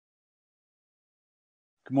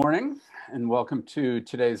Good morning and welcome to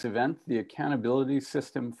today's event, the Accountability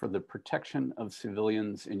System for the Protection of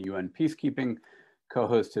Civilians in UN Peacekeeping,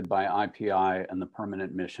 co-hosted by IPI and the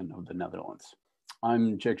Permanent Mission of the Netherlands.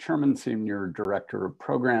 I'm Jake Sherman, Senior Director of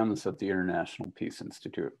Programs at the International Peace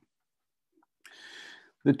Institute.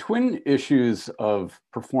 The twin issues of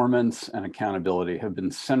performance and accountability have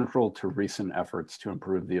been central to recent efforts to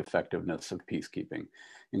improve the effectiveness of peacekeeping,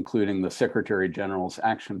 including the Secretary General's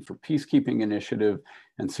Action for Peacekeeping Initiative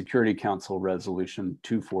and Security Council Resolution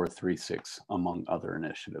 2436, among other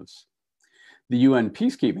initiatives. The UN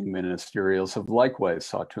Peacekeeping Ministerials have likewise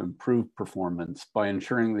sought to improve performance by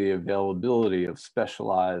ensuring the availability of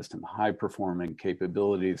specialized and high-performing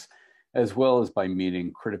capabilities, as well as by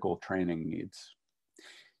meeting critical training needs.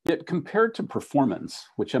 Yet compared to performance,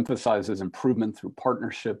 which emphasizes improvement through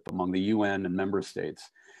partnership among the UN and member states,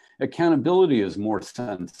 accountability is more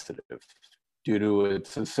sensitive due to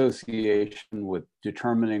its association with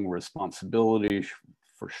determining responsibility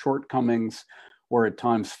for shortcomings or at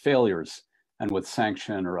times failures, and with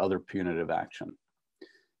sanction or other punitive action.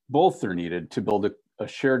 Both are needed to build a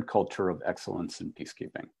shared culture of excellence in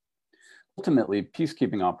peacekeeping. Ultimately,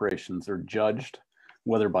 peacekeeping operations are judged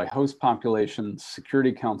whether by host populations,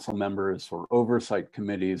 Security Council members, or oversight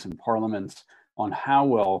committees and parliaments on how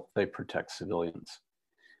well they protect civilians.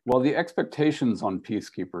 While the expectations on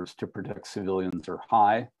peacekeepers to protect civilians are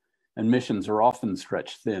high and missions are often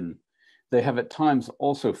stretched thin, they have at times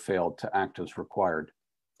also failed to act as required.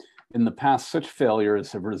 In the past, such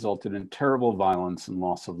failures have resulted in terrible violence and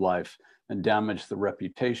loss of life and damaged the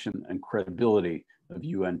reputation and credibility of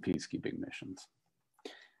UN peacekeeping missions.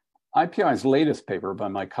 IPI's latest paper by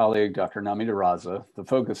my colleague, Dr. Namie Di Razza, the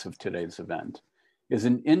focus of today's event, is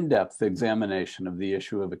an in-depth examination of the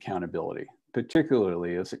issue of accountability,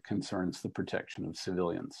 particularly as it concerns the protection of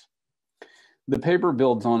civilians. The paper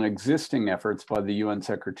builds on existing efforts by the UN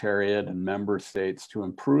Secretariat and member states to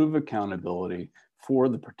improve accountability for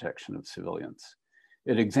the protection of civilians.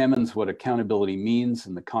 It examines what accountability means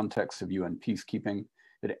in the context of UN peacekeeping.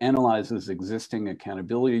 It analyzes existing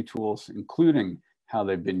accountability tools, including how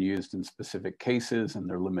they've been used in specific cases and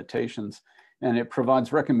their limitations, and it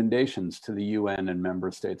provides recommendations to the UN and member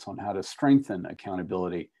states on how to strengthen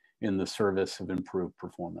accountability in the service of improved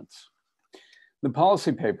performance. The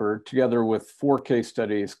policy paper, together with 4 case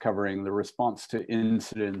studies covering the response to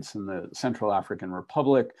incidents in the Central African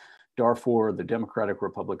Republic, Darfur, the Democratic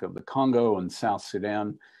Republic of the Congo, and South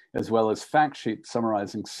Sudan, as well as fact sheets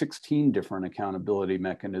summarizing 16 different accountability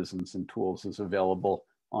mechanisms and tools, is available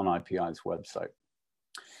on IPI's website.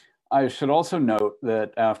 I should also note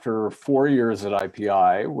that after 4 years at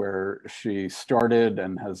IPI, where she started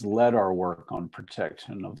and has led our work on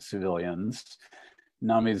protection of civilians,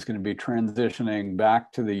 Namie is going to be transitioning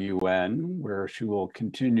back to the UN, where she will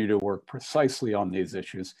continue to work precisely on these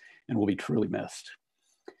issues and will be truly missed.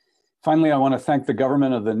 Finally, I want to thank the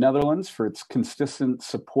government of the Netherlands for its consistent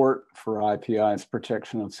support for IPI's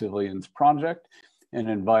Protection of Civilians project, and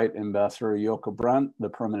invite Ambassador Joko Brandt, the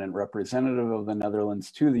permanent representative of the Netherlands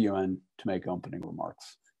to the UN, to make opening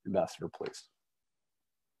remarks. Ambassador, please.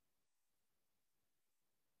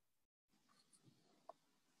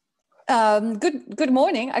 Good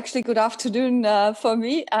morning, actually good afternoon for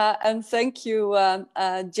me. And thank you,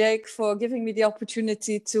 Jake, for giving me the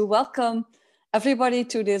opportunity to welcome everybody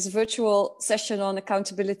to this virtual session on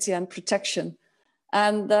accountability and protection.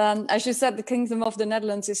 And as you said, the Kingdom of the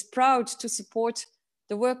Netherlands is proud to support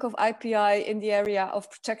the work of IPI in the area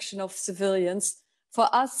of protection of civilians.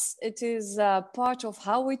 For us, it is part of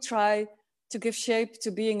how we try to give shape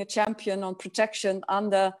to being a champion on protection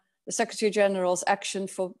under the Secretary General's Action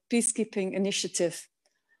for Peacekeeping Initiative.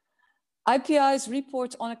 IPI's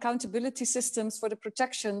report on accountability systems for the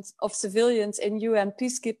protection of civilians in UN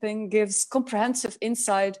peacekeeping gives comprehensive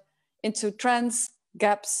insight into trends,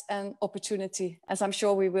 gaps, and opportunity, as I'm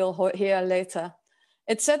sure we will hear later.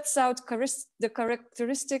 It sets out the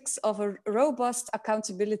characteristics of a robust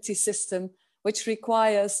accountability system, which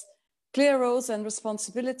requires clear roles and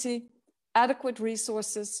responsibility, adequate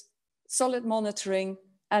resources, solid monitoring,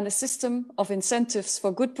 and a system of incentives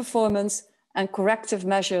for good performance and corrective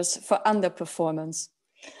measures for underperformance.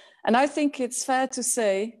 And I think it's fair to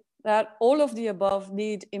say that all of the above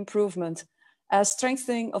need improvement, as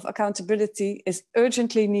strengthening of accountability is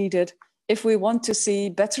urgently needed if we want to see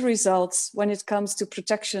better results when it comes to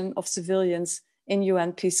protection of civilians in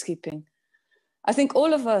UN peacekeeping. I think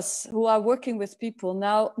all of us who are working with people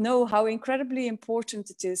now know how incredibly important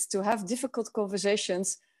it is to have difficult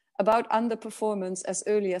conversations about underperformance as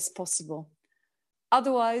early as possible.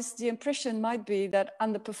 Otherwise, the impression might be that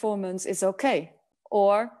underperformance is okay,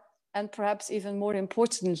 or, and perhaps even more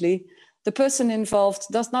importantly, the person involved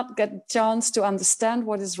does not get a chance to understand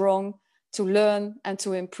what is wrong, to learn and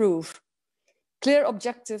to improve. Clear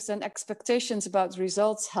objectives and expectations about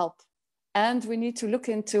results help. And we need to look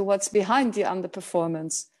into what's behind the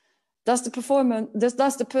underperformance. Does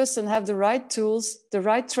the person have the right tools, the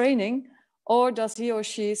right training, or does he or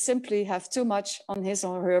she simply have too much on his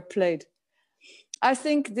or her plate? I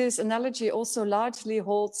think this analogy also largely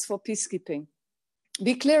holds for peacekeeping.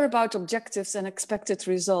 Be clear about objectives and expected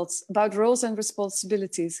results, about roles and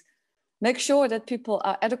responsibilities. Make sure that people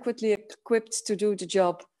are adequately equipped to do the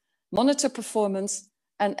job, monitor performance,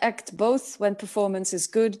 and act both when performance is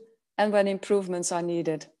good and when improvements are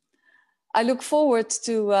needed. I look forward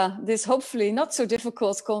to this hopefully not so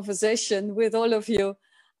difficult conversation with all of you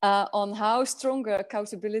on how stronger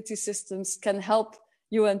accountability systems can help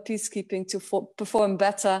UN peacekeeping to perform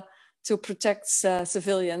better, to protect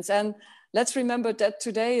civilians. And let's remember that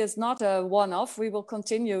today is not a one-off. We will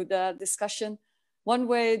continue the discussion. One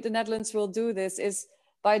way the Netherlands will do this is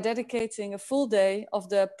by dedicating a full day of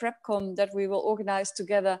the PrepCon that we will organize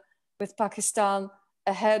together with Pakistan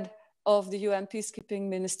ahead of the UN Peacekeeping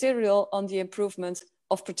Ministerial on the improvement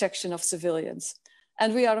of protection of civilians.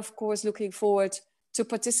 And we are, of course, looking forward to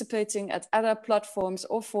participating at other platforms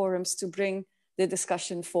or forums to bring the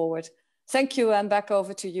discussion forward. Thank you, and back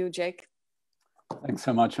over to you, Jake. Thanks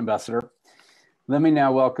so much, Ambassador. Let me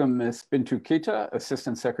now welcome Ms. Bintu Keita,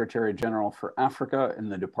 Assistant Secretary General for Africa in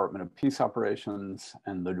the Department of Peace Operations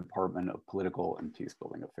and the Department of Political and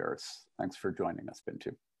Peacebuilding Affairs. Thanks for joining us,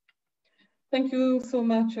 Bintu. Thank you so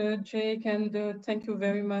much, Jake, and thank you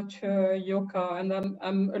very much, Yoka. And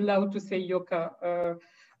I'm allowed to say Yoka.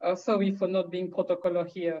 Sorry for not being protocolar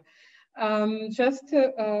here. First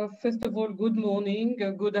of all, good morning,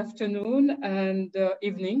 good afternoon, and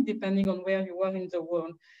evening, depending on where you are in the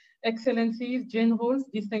world. Excellencies, generals,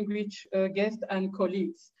 distinguished guests, and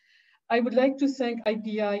colleagues. I would like to thank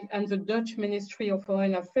IPI and the Dutch Ministry of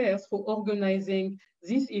Foreign Affairs for organizing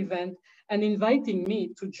this event and inviting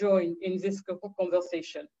me to join in this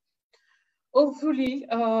conversation. Hopefully,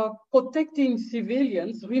 protecting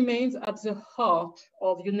civilians remains at the heart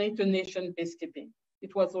of United Nations peacekeeping.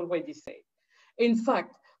 It was already said. In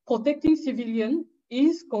fact, protecting civilians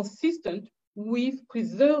is consistent with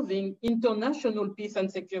preserving international peace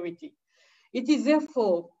and security. It is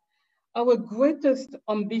therefore our greatest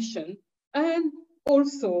ambition and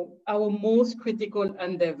also our most critical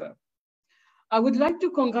endeavor. I would like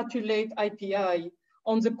to congratulate IPI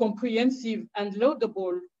on the comprehensive and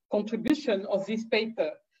laudable contribution of this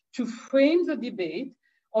paper to frame the debate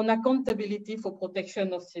on accountability for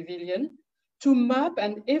protection of civilians, to map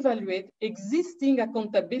and evaluate existing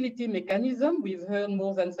accountability mechanisms, we've heard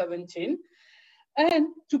more than 17, and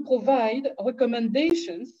to provide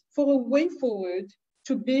recommendations for a way forward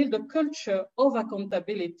to build a culture of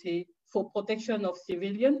accountability for protection of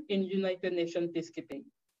civilians in United Nations peacekeeping.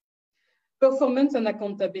 Performance and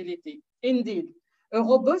accountability. Indeed, a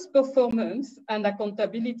robust performance and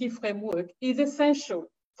accountability framework is essential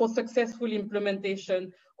for successful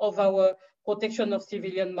implementation of our protection of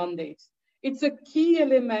civilian mandates. It's a key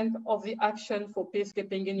element of the Action for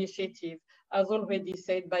Peacekeeping initiative, as already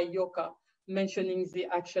said by Yoka, mentioning the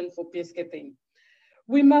Action for Peacekeeping.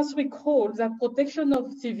 We must recall that protection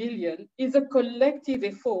of civilians is a collective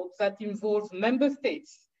effort that involves member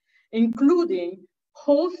states, including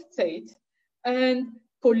host states and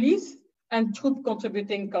police and troop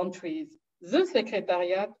contributing countries, the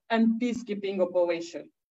Secretariat and peacekeeping operation.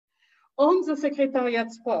 On the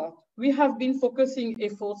Secretariat's part, we have been focusing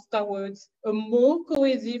efforts towards a more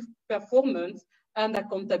cohesive performance and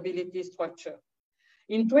accountability structure.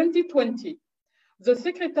 In 2020, the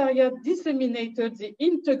Secretariat disseminated the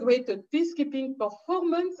integrated peacekeeping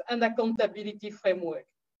performance and accountability framework.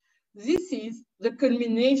 This is the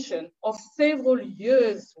culmination of several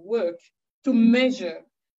years' work to measure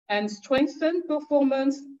and strengthen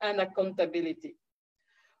performance and accountability.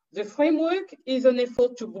 The framework is an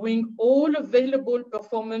effort to bring all available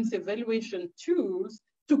performance evaluation tools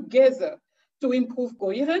together to improve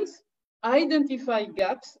coherence, identify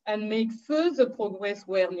gaps, and make further progress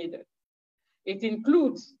where needed. It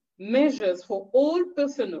includes measures for all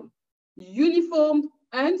personnel, uniformed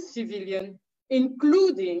and civilian,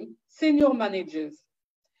 including senior managers.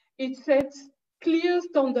 It sets clear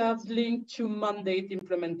standards linked to mandate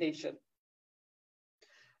implementation.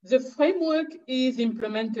 The framework is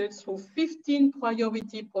implemented through 15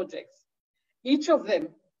 priority projects. Each of them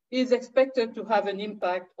is expected to have an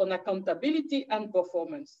impact on accountability and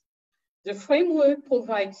performance. The framework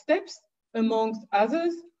provides steps, amongst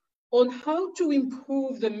others, on how to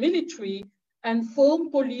improve the military and foreign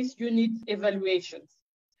police unit evaluations.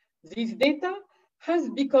 This data has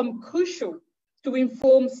become crucial to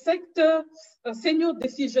inform sector senior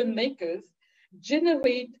decision makers,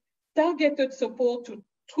 generate targeted support to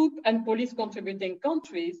troop and police contributing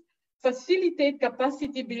countries, facilitate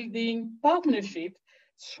capacity building partnerships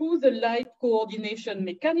through the light coordination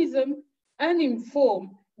mechanism, and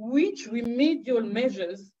inform which remedial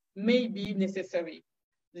measures may be necessary.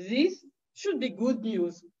 This should be good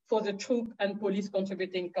news for the troop and police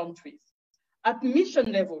contributing countries. At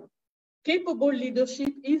mission level, capable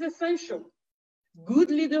leadership is essential. Good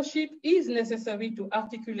leadership is necessary to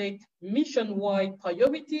articulate mission-wide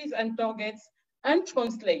priorities and targets and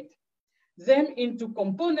translate them into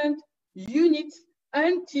component, units,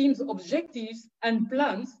 and teams' objectives and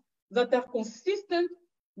plans that are consistent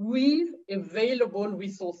with available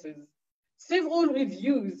resources. Several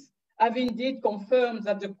reviews have indeed confirmed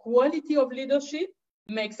that the quality of leadership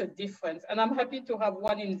makes a difference. And I'm happy to have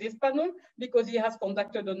one in this panel because he has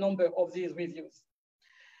conducted a number of these reviews.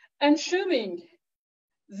 Ensuring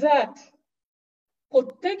that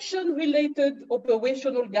protection-related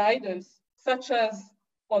operational guidance, such as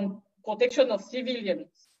on protection of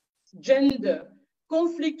civilians, gender,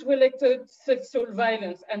 conflict-related sexual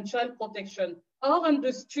violence, and child protection are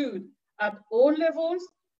understood at all levels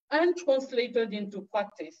and translated into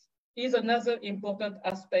practice is another important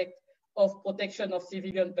aspect of protection of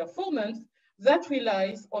civilian performance that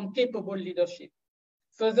relies on capable leadership.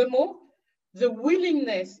 Furthermore, the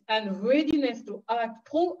willingness and readiness to act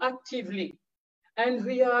proactively and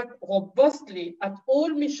react robustly at all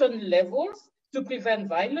mission levels to prevent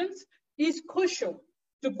violence is crucial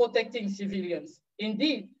to protecting civilians.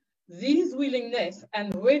 Indeed, these willingness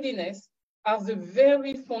and readiness are the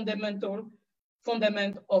very fundament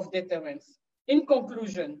of deterrence. In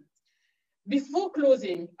conclusion, before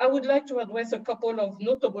closing, I would like to address a couple of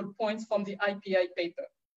notable points from the IPI paper.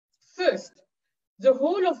 First, the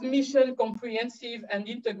whole of mission comprehensive and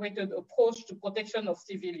integrated approach to protection of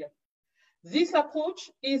civilians. This approach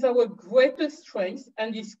is our greatest strength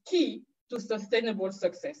and is key to sustainable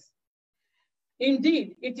success.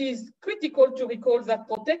 Indeed, it is critical to recall that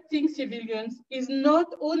protecting civilians is not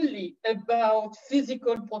only about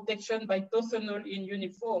physical protection by personnel in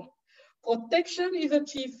uniform. Protection is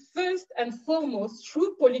achieved first and foremost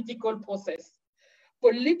through political process.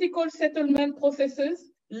 Political settlement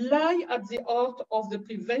processes lie at the heart of the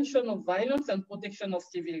prevention of violence and protection of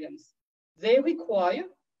civilians. They require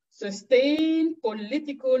sustained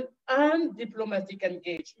political and diplomatic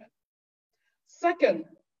engagement. Second,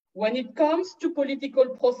 when it comes to political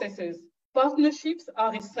processes, partnerships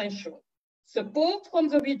are essential. Support from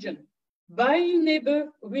the region by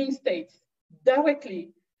neighboring states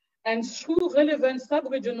directly and through relevant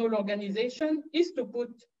sub-regional organizations is, to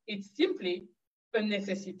put it simply, a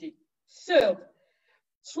necessity. Third,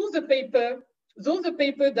 though the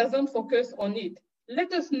paper doesn't focus on it,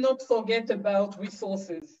 let us not forget about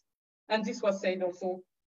resources. And this was said also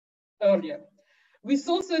earlier.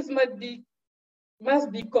 Resources must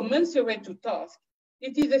be commensurate to task.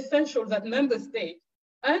 It is essential that member states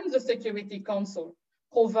and the Security Council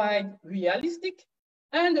provide realistic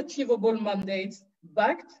and achievable mandates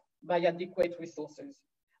backed by adequate resources.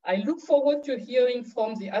 I look forward to hearing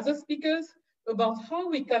from the other speakers about how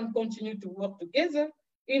we can continue to work together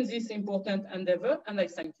in this important endeavor, and I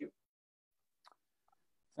thank you.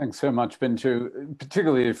 Thanks so much, Bintu,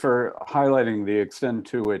 particularly for highlighting the extent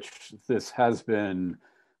to which this has been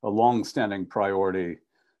a long-standing priority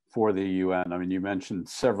for the UN. I mean, you mentioned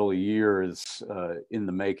several years in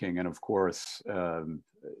the making, and of course,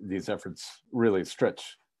 these efforts really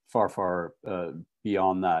stretch far, far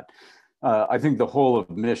beyond that. I think the whole of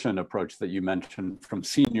mission approach that you mentioned, from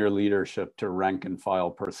senior leadership to rank and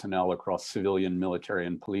file personnel across civilian, military,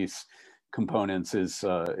 and police components, is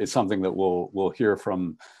something that we'll hear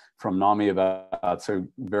from Namie about. So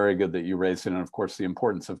very good that you raised it, and of course the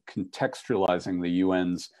importance of contextualizing the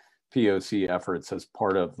UN's POC efforts as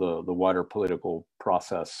part of the wider political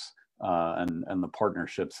process and the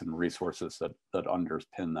partnerships and resources that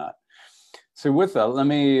underpin that. So with that, let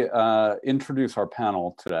me introduce our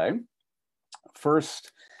panel today.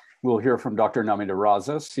 First, we'll hear from Dr. Namie Di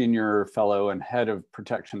Razza, Senior Fellow and Head of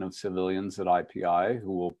Protection of Civilians at IPI,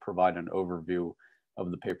 who will provide an overview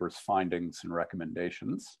of the paper's findings and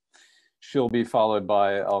recommendations. She'll be followed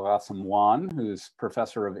by Al-Rassam Wan, who's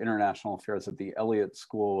Professor of International Affairs at the Elliott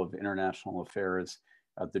School of International Affairs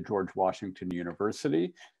at the George Washington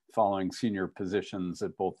University, following senior positions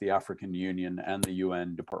at both the African Union and the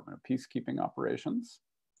UN Department of Peacekeeping Operations.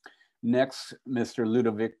 Next, Mr.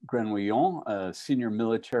 Ludovic Grenouillon, a Senior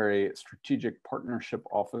Military Strategic Partnership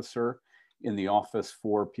Officer in the Office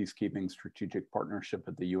for Peacekeeping Strategic Partnership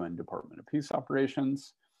at the UN Department of Peace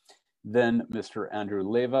Operations. then Mr. Andrew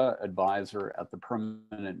Leva, advisor at the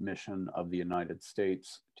Permanent Mission of the United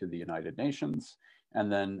States to the United Nations,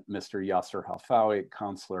 and then Mr. Yasser Halfawi,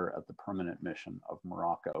 Counselor at the Permanent Mission of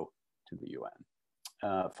Morocco to the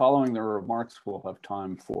UN. Following the remarks, we'll have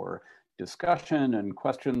time for discussion and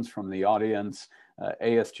questions from the audience.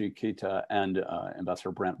 ASG Kita and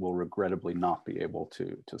Ambassador Brent will regrettably not be able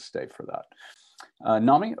to stay for that.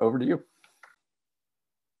 Namie, over to you.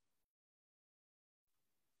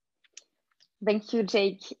 Thank you,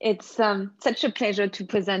 Jake. It's such a pleasure to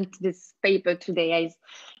present this paper today.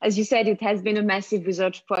 As you said, it has been a massive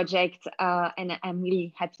research project, and I'm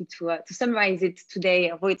really happy to summarize it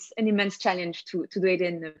today, although it's an immense challenge to do it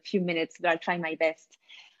in a few minutes, but I'll try my best.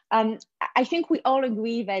 I think we all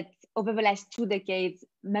agree that over the last 2 decades,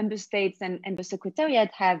 member states and the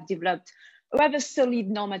Secretariat have developed a rather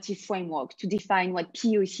solid normative framework to define what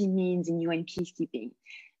POC means in UN peacekeeping.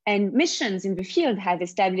 And missions in the field have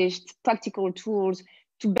established practical tools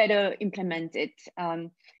to better implement it.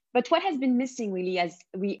 But what has been missing really as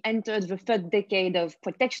we entered the 3rd decade of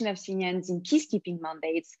protection of civilians in peacekeeping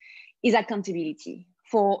mandates is accountability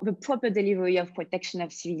for the proper delivery of protection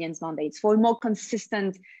of civilians mandates, for a more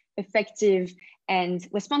consistent, effective, and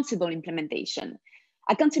responsible implementation.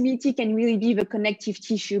 Accountability can really be the connective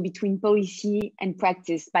tissue between policy and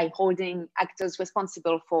practice by holding actors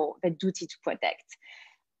responsible for their duty to protect.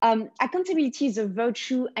 Accountability is a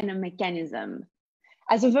virtue and a mechanism.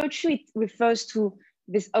 As a virtue, it refers to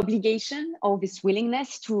this obligation or this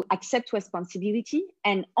willingness to accept responsibility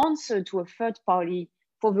and answer to a 3rd party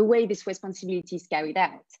for the way this responsibility is carried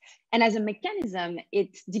out. And as a mechanism,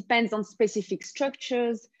 it depends on specific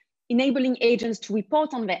structures, enabling agents to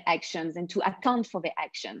report on their actions and to account for their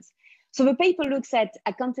actions. So the paper looks at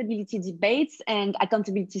accountability debates and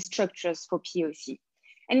accountability structures for POC.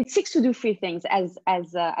 And it seeks to do 3 things, as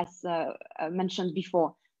mentioned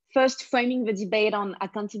before. First, framing the debate on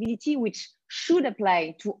accountability, which should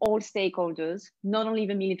apply to all stakeholders, not only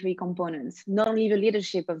the military components, not only the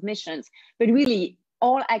leadership of missions, but really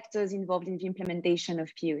all actors involved in the implementation of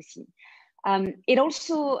POC. It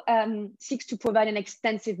also seeks to provide an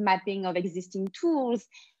extensive mapping of existing tools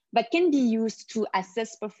that can be used to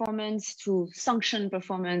assess performance, to sanction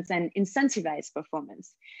performance, and incentivize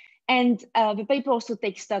performance. And the paper also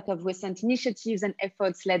takes stock of recent initiatives and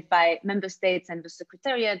efforts led by member states and the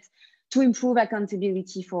Secretariat to improve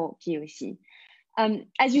accountability for POC.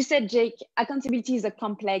 As you said, Jake, accountability is a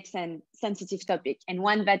complex and sensitive topic, and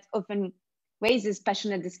one that often raises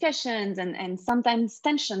passionate discussions and sometimes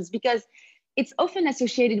tensions, because it's often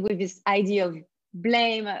associated with this idea of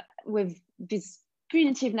blame, with these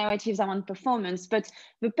punitive narratives around performance. But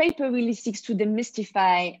the paper really seeks to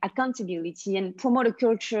demystify accountability and promote a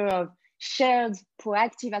culture of shared,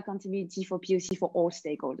 proactive accountability for POC for all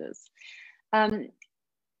stakeholders.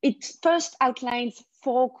 It first outlines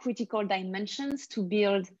 4 critical dimensions to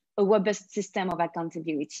build a robust system of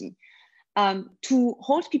accountability. To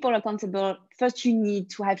hold people accountable, first you need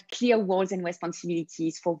to have clear roles and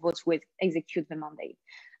responsibilities for those who execute the mandate.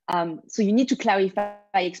 So you need to clarify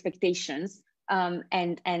expectations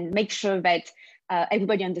and make sure that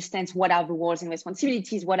everybody understands what are the roles and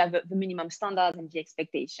responsibilities, what are the minimum standards and the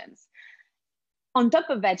expectations. On top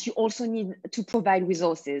of that, you also need to provide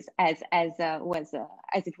resources, as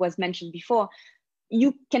it was mentioned before.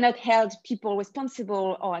 You cannot hold people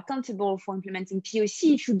responsible or accountable for implementing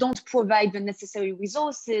POC if you don't provide the necessary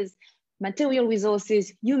resources, material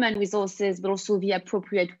resources, human resources, but also the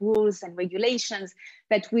appropriate rules and regulations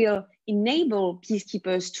that will enable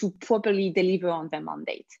peacekeepers to properly deliver on their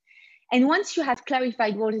mandate. And once you have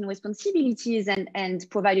clarified roles and responsibilities and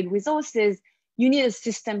provided resources, you need a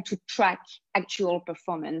system to track actual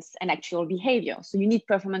performance and actual behavior. So you need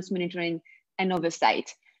performance monitoring and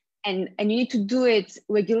oversight. And you need to do it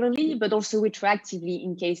regularly, but also retroactively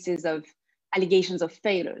in cases of allegations of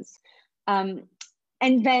failures. And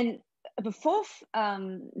then the 4th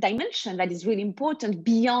dimension that is really important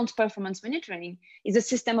beyond performance monitoring is a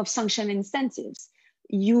system of sanction incentives.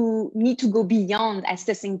 You need to go beyond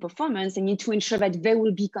assessing performance and need to ensure that there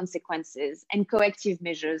will be consequences and corrective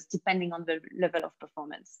measures depending on the level of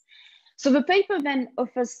performance. So the paper then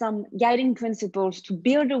offers some guiding principles to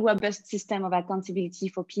build a robust system of accountability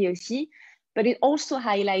for POC, but it also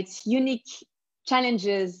highlights unique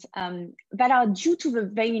challenges that are due to the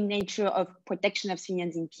very nature of protection of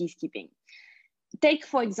civilians in peacekeeping. Take,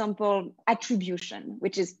 for example, attribution,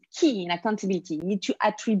 which is key in accountability. You need to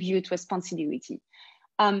attribute responsibility.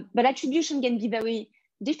 But attribution can be very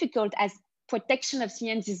difficult as protection of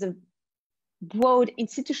civilians is a broad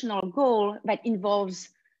institutional goal that involves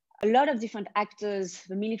a lot of different actors,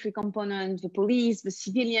 the military component, the police, the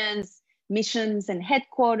civilians, missions and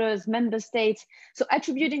headquarters, member states. So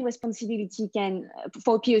attributing responsibility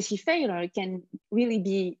for POC failure can really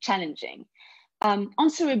be challenging.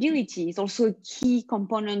 Answerability is also a key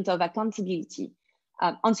component of accountability.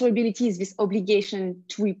 Answerability is this obligation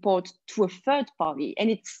to report to a third party, and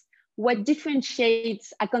it's what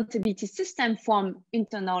differentiates accountability system from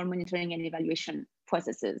internal monitoring and evaluation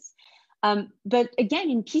processes. But again,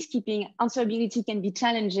 in peacekeeping, answerability can be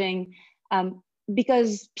challenging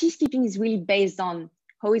because peacekeeping is really based on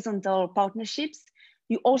horizontal partnerships.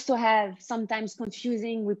 You also have sometimes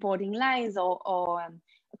confusing reporting lines or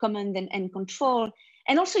command and control.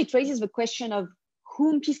 And also it raises the question of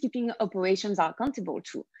whom peacekeeping operations are accountable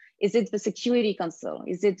to. Is it the Security Council?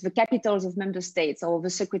 Is it the capitals of member states or the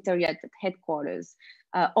Secretariat at headquarters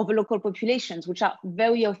or the local populations, which are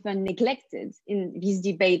very often neglected in these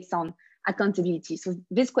debates on accountability? So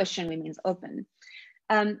this question remains open.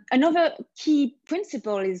 Another key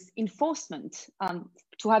principle is enforcement.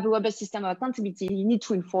 To have a robust system of accountability, you need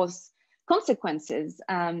to enforce consequences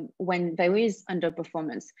when there is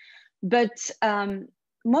underperformance. But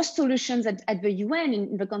most solutions at the UN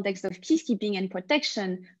in the context of peacekeeping and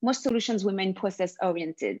protection, most solutions remain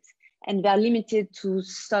process-oriented, and they are limited to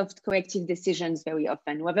soft corrective decisions very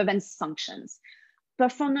often, rather than sanctions.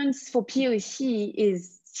 Performance for POC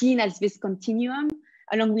is seen as this continuum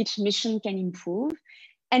along which mission can improve,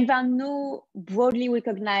 and there are no broadly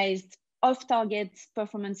recognized off-target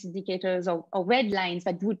performance indicators or red lines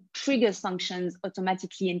that would trigger sanctions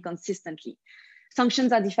automatically and consistently.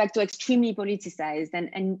 Sanctions are de facto extremely politicized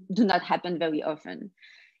and do not happen very often.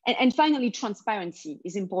 And finally, transparency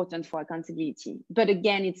is important for accountability. But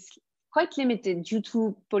again, it's quite limited due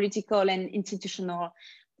to political and institutional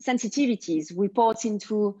sensitivities. Reports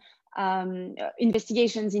into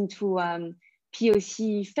investigations into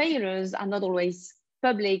POC failures are not always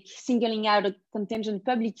public. Singling out a contingent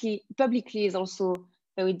publicly is also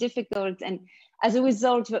very difficult. And as a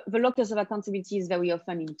result, the locus of accountability is very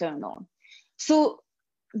often internal. So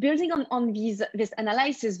building on this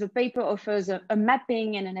analysis, the paper offers a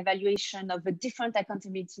mapping and an evaluation of the different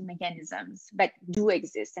accountability mechanisms that do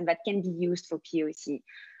exist and that can be used for POC.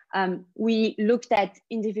 We looked at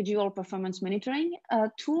individual performance monitoring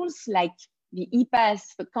tools like the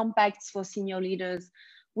EPAS, the compacts for senior leaders.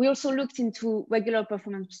 We also looked into regular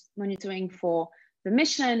performance monitoring for the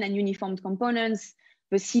mission and uniformed components,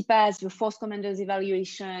 the CPAS, the force commanders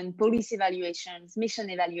evaluation, police evaluations,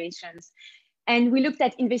 mission evaluations. And we looked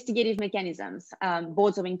at investigative mechanisms,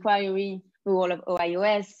 boards of inquiry, the role of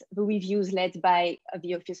OIOS, the reviews led by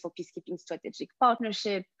the Office for Peacekeeping Strategic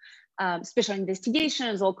Partnership, special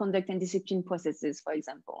investigations or conduct and discipline processes, for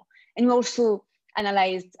example. And we also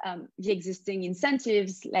analyzed the existing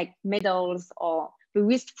incentives like medals or the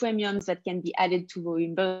risk premiums that can be added to the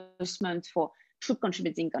reimbursement for troop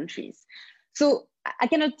contributing countries. So I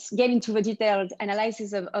cannot get into the detailed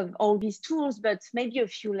analysis of all these tools, but maybe a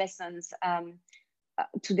few lessons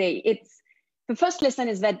today. The first lesson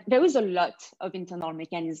is that there is a lot of internal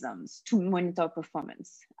mechanisms to monitor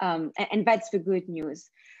performance, and that's the good news.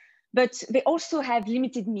 But they also have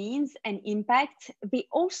limited means and impact. They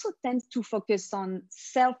also tend to focus on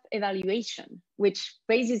self-evaluation, which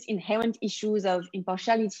raises inherent issues of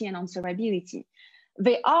impartiality and answerability.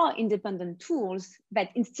 They are independent tools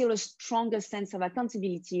that instill a stronger sense of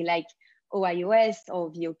accountability, like OIOS or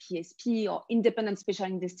VOPSP or independent special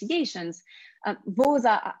investigations. Those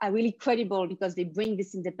are really credible because they bring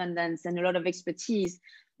this independence and a lot of expertise,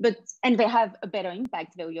 and they have a better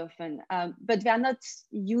impact very often, but they are not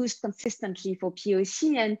used consistently for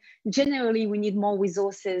POC, and generally we need more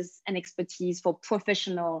resources and expertise for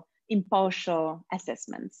professional, impartial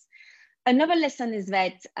assessments. Another lesson is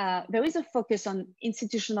that there is a focus on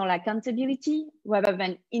institutional accountability rather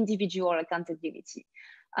than individual accountability.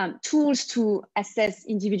 Tools to assess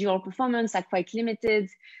individual performance are quite limited,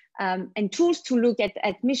 and tools to look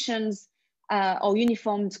at missions or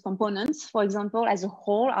uniformed components, for example, as a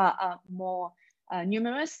whole are more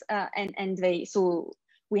numerous, so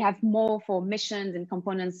we have more for missions and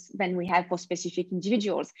components than we have for specific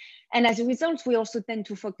individuals. And as a result, we also tend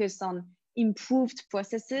to focus on improved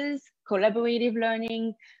processes, collaborative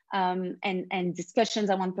learning, and discussions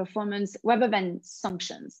around performance rather than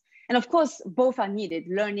sanctions. And of course, both are needed.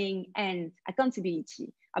 Learning and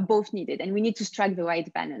accountability are both needed, and we need to strike the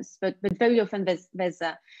right balance. But very often there's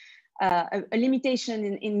a limitation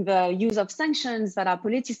in the use of sanctions that are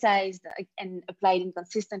politicized and applied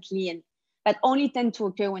inconsistently, and that only tend to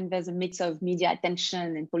occur when there's a mix of media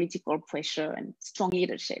attention and political pressure and strong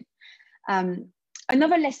leadership.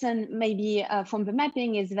 Another lesson maybe from the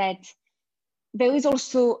mapping is that there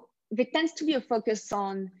tends to be a focus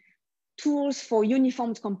on tools for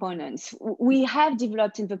uniformed components. We have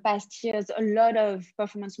developed in the past years a lot of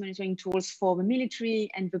performance monitoring tools for the military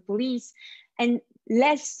and the police, and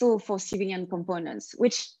less so for civilian components,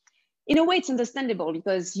 which in a way it's understandable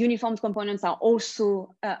because uniformed components are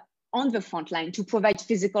also on the front line to provide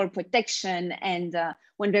physical protection. And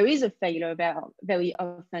when there is a failure, they are very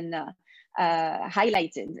often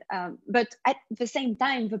highlighted. But at the same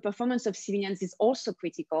time, the performance of civilians is also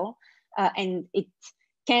critical, and it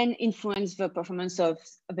can influence the performance of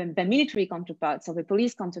the military counterparts or the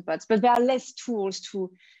police counterparts, but there are less tools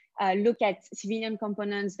to look at civilian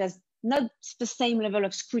components. There's not the same level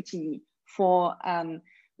of scrutiny for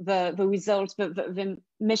the results, the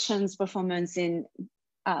mission's performance in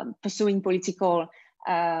pursuing political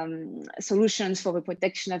solutions for the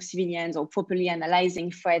protection of civilians, or properly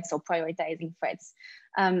analyzing threats or prioritizing threats.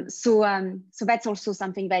 So that's also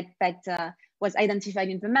something that was identified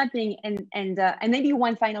in the mapping. And maybe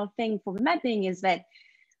one final thing for the mapping is that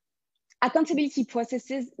accountability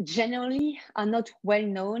processes generally are not well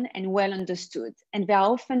known and well understood, and they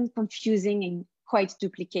are often confusing and quite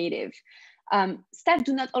duplicative. Staff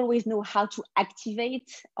do not always know how to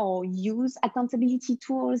activate or use accountability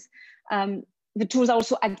tools. The tools are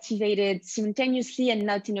also activated simultaneously and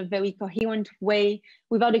not in a very coherent way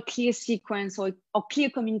without a clear sequence or clear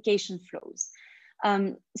communication flows.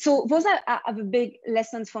 So those are the big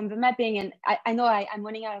lessons from the mapping. And I know I'm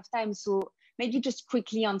running out of time, so maybe just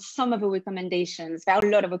quickly on some of the recommendations. There are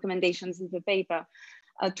a lot of recommendations in the paper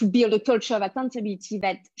to build a culture of accountability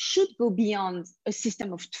that should go beyond a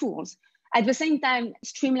system of tools. At the same time,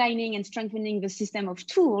 streamlining and strengthening the system of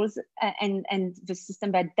tools and the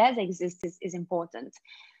system that does exist is important.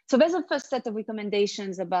 So there's a first set of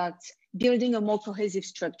recommendations about building a more cohesive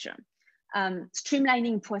structure,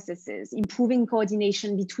 streamlining processes, improving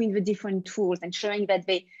coordination between the different tools, ensuring that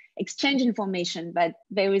they exchange information, that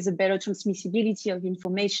there is a better transmissibility of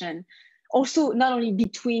information. Also, not only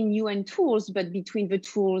between UN tools, but between the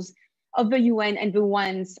tools of the UN and the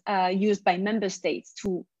ones used by member states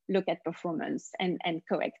to look at performance and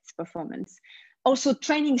correct performance. Also,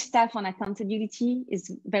 training staff on accountability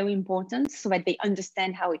is very important so that they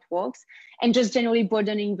understand how it works, and just generally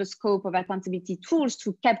broadening the scope of accountability tools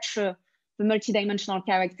to capture the multidimensional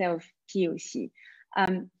character of POC.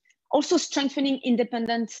 Also, strengthening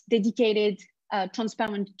independent, dedicated,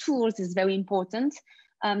 transparent tools is very important.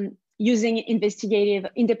 Using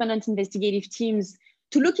independent investigative teams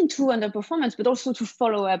to look into underperformance, but also to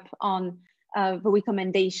follow up on the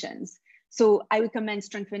recommendations. So I recommend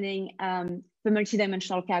strengthening the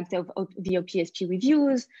multidimensional character of the OPSP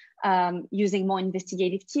reviews, using more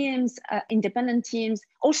investigative teams, independent teams,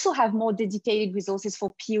 also have more dedicated resources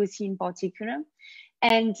for POC in particular,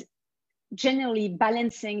 and generally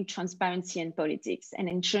balancing transparency and politics and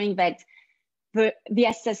ensuring that the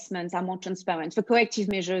assessments are more transparent. The corrective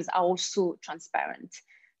measures are also transparent.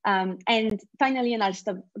 And finally, and I'll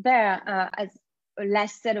stop there, as a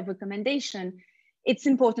last set of recommendation, it's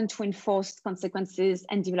important to enforce consequences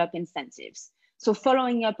and develop incentives. So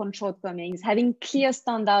following up on shortcomings, having clear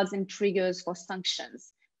standards and triggers for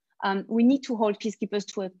sanctions. We need to hold peacekeepers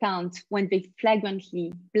to account when they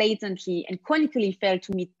flagrantly, blatantly, and chronically fail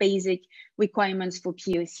to meet basic requirements for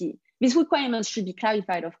POC. These requirements should be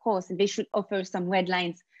clarified, of course, and they should offer some red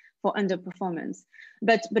lines for underperformance.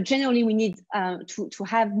 But generally, we need to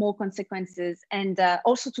have more consequences, and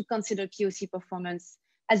also to consider POC performance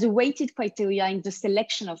as a weighted criteria in the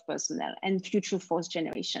selection of personnel and future force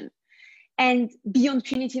generation. And beyond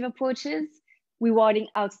punitive approaches, rewarding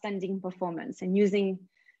outstanding performance and using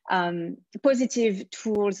positive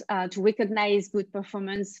tools to recognize good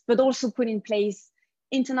performance, but also put in place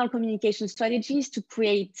internal communication strategies to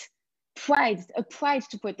create a pride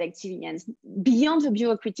to protect civilians. Beyond the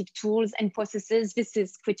bureaucratic tools and processes, this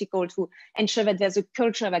is critical to ensure that there's a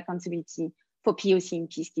culture of accountability for POC in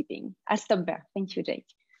peacekeeping. I'll stop there. Thank you, Jake.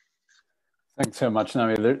 Thanks so much,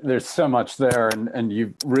 Namie. There's so much there, and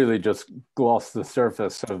you've really just glossed the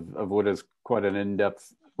surface of what is quite an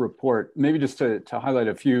in-depth report. Maybe just to highlight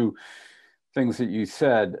a few things that you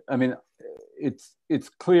said. I mean, it's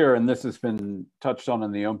clear, and this has been touched on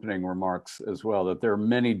in the opening remarks as well, that there are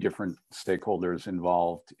many different stakeholders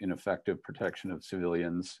involved in effective protection of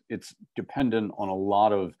civilians. It's dependent on a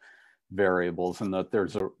lot of variables, and that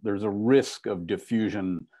there's a risk of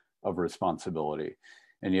diffusion of responsibility.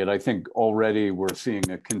 And yet I think already we're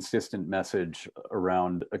seeing a consistent message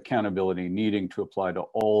around accountability needing to apply to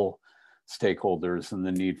all stakeholders, and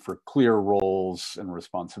the need for clear roles and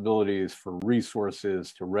responsibilities, for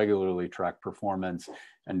resources to regularly track performance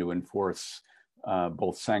and to enforce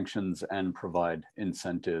both sanctions and provide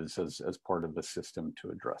incentives as part of the system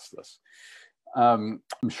to address this. I'm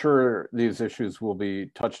sure these issues will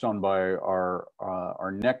be touched on by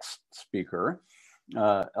our next speaker.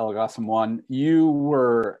 El Ghassamwan, you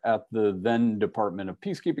were at the then Department of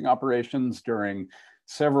Peacekeeping Operations during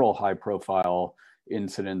several high-profile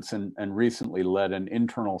incidents and recently led an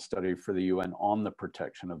internal study for the UN on the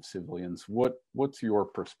protection of civilians. What's your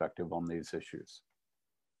perspective on these issues?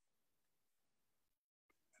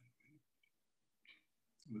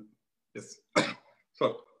 Yes.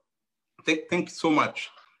 So, thank you so much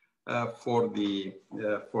for the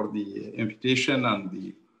invitation and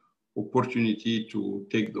the opportunity to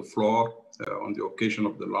take the floor on the occasion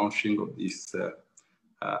of the launching of this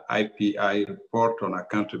IPI report on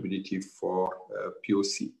accountability for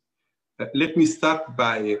POC. Let me start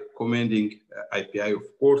by commending IPI, of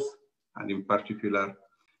course, and in particular,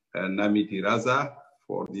 Namie Di Razza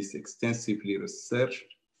for this extensively researched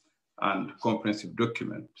and comprehensive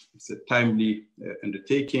document. It's a timely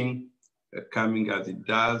undertaking, coming as it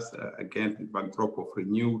does, against the backdrop of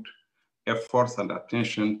renewed efforts and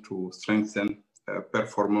attention to strengthen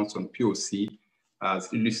performance on POC,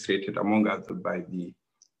 as illustrated among others by the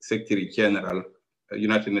Secretary General,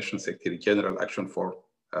 United Nations Secretary General Action for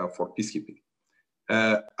Peacekeeping.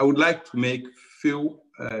 I would like to make few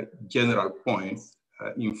general points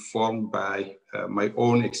informed by my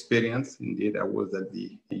own experience. Indeed, I was at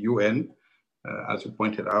the UN, as you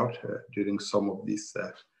pointed out, during some of these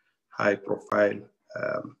high-profile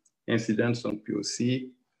incidents on POC,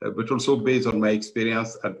 but also based on my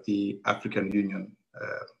experience at the African Union.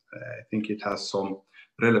 I think it has some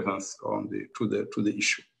relevance on to the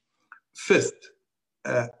issue. First,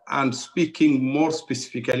 and speaking more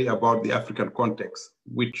specifically about the African context,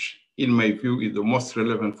 which in my view is the most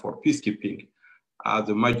relevant for peacekeeping, as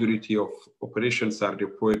the majority of operations are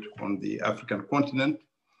deployed on the African continent,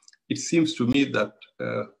 it seems to me that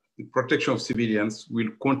the protection of civilians will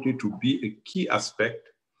continue to be a key aspect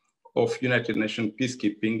of United Nations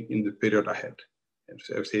peacekeeping in the period ahead,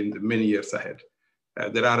 I would say in the many years ahead.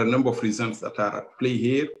 There are a number of reasons that are at play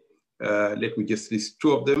here. Let me just list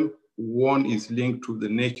two of them. One is linked to the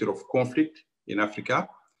nature of conflict in Africa,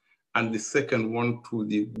 and the second one to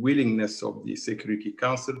the willingness of the Security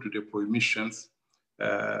Council to deploy missions,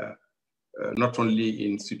 not only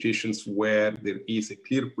in situations where there is a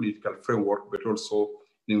clear political framework, but also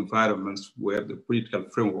in environments where the political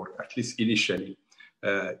framework, at least initially,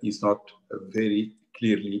 is not very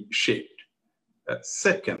clearly shaped.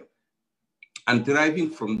 Second, and deriving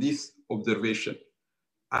from this observation,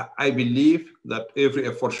 I believe that every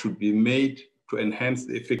effort should be made to enhance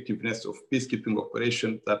the effectiveness of peacekeeping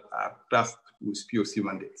operations that are tasked with POC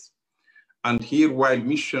mandates. And here, while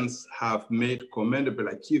missions have made commendable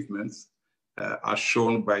achievements, as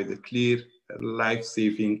shown by the clear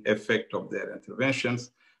life-saving effect of their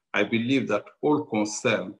interventions, I believe that all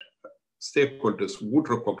concerned stakeholders would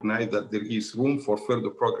recognize that there is room for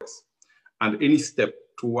further progress, and any step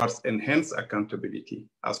towards enhanced accountability,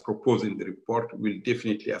 as proposed in the report, will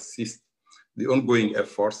definitely assist the ongoing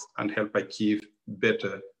efforts and help achieve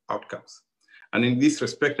better outcomes. And in this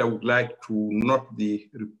respect, I would like to note the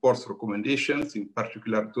report's recommendations, in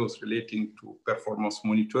particular those relating to performance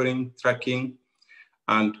monitoring, tracking,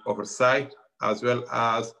 and oversight, as well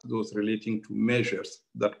as those relating to measures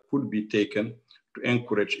that could be taken to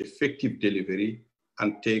encourage effective delivery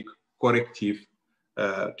and take corrective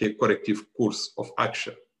course of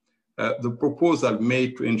action. The proposal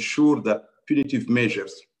made to ensure that punitive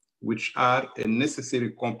measures, which are a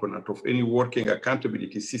necessary component of any working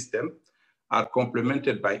accountability system, are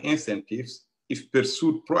complemented by incentives, if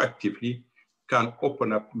pursued proactively, can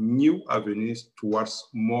open up new avenues towards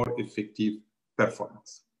more effective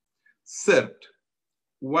performance. Third,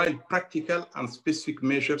 while practical and specific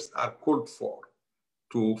measures are called for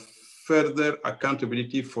to further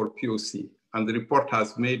accountability for POC, and the report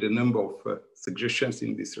has made a number of suggestions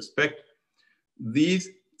in this respect, these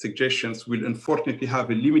suggestions will unfortunately have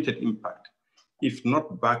a limited impact if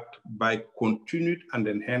not backed by continued and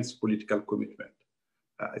enhanced political commitment.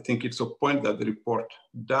 I think it's a point that the report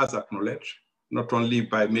does acknowledge, not only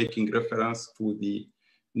by making reference to the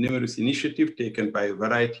numerous initiatives taken by a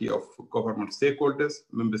variety of government stakeholders,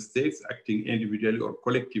 member states acting individually or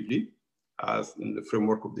collectively, as in the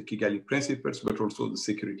framework of the Kigali Principles, but also the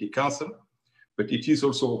Security Council. But it is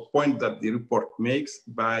also a point that the report makes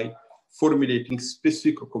by formulating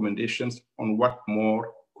specific recommendations on what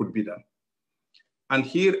more could be done. And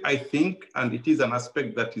here I think, and it is an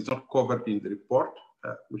aspect that is not covered in the report,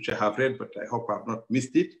 which I have read, but I hope I have not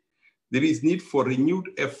missed it, there is need for renewed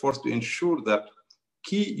efforts to ensure that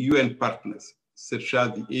key UN partners, such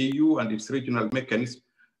as the AU and its regional mechanisms,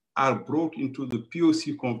 are brought into the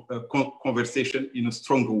POC conversation in a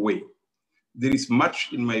stronger way. there is much,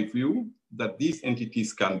 in my view, that these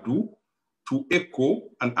entities can do to echo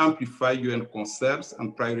and amplify UN concerns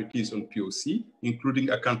and priorities on POC, including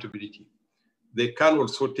accountability. They can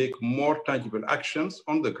also take more tangible actions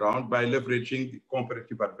on the ground by leveraging the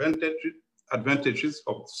comparative advantages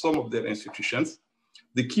of some of their institutions.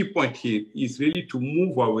 The key point here is really to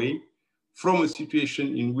move away from a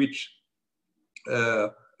situation in which,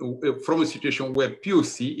 where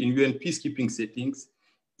POC in UN peacekeeping settings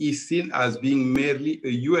is seen as being merely a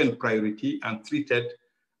UN priority and treated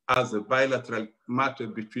as a bilateral matter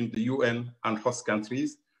between the UN and host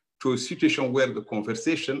countries, to a situation where the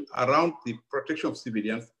conversation around the protection of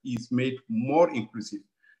civilians is made more inclusive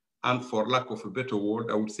and, for lack of a better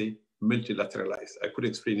word, I would say multilateralized. I could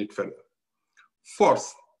explain it further.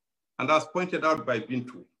 Fourth, and as pointed out by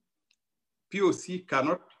Bintu, POC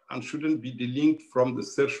cannot and shouldn't be delinked from the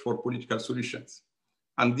search for political solutions.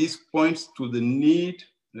 And this points to the need,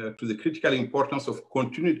 to the critical importance of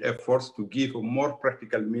continued efforts to give a more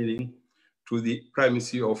practical meaning to the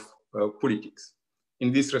primacy of politics.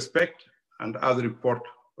 In this respect, and as the report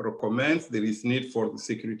recommends, there is need for the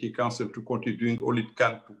Security Council to continue doing all it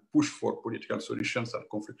can to push for political solutions and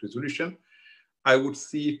conflict resolution. I would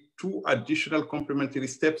see two additional complementary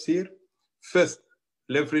steps here. First,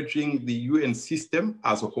 leveraging the UN system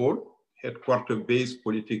as a whole, headquarter-based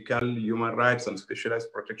political, human rights, and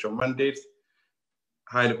specialized protection mandates,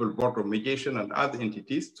 high-level board of mediation, and other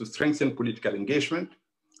entities to strengthen political engagement.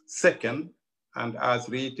 Second, and as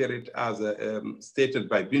reiterated, as stated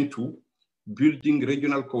by Bintu, building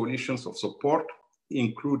regional coalitions of support,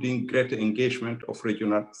 including greater engagement of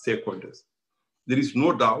regional stakeholders. There is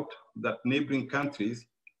no doubt that neighboring countries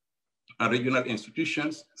and regional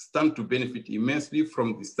institutions stand to benefit immensely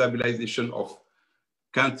from the stabilization of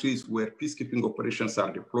countries where peacekeeping operations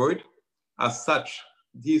are deployed. As such,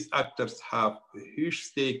 these actors have a huge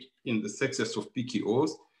stake in the success of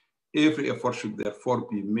PKOs. Every effort should therefore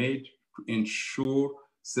be made to ensure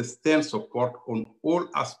sustained support on all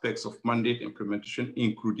aspects of mandate implementation,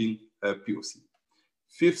 including POC.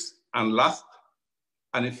 Fifth and last,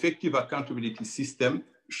 an effective accountability system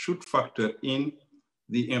should factor in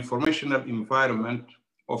the informational environment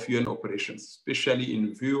of UN operations, especially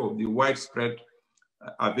in view of the widespread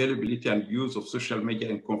availability and use of social media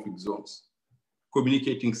in conflict zones.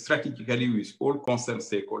 Communicating strategically with all concerned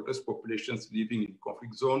stakeholders, populations living in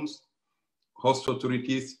conflict zones, host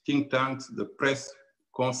authorities, think tanks, the press,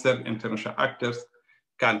 concerned international actors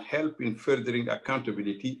can help in furthering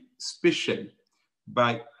accountability, especially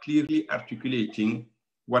by clearly articulating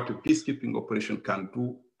what a peacekeeping operation can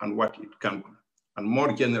do and what it can do. And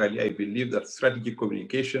more generally, I believe that strategic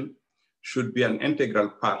communication should be an integral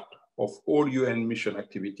part of all UN mission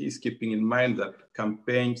activities, keeping in mind that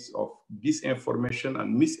campaigns of disinformation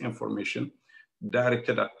and misinformation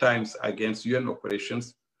directed at times against UN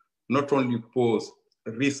operations not only pose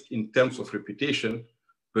a risk in terms of reputation,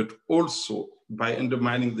 but also by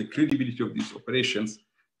undermining the credibility of these operations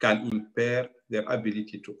can impair their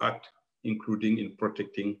ability to act, including in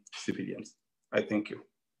protecting civilians. I thank you.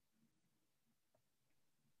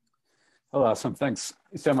 Oh, awesome. Thanks,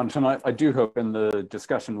 Sherman. Tonight, I do hope in the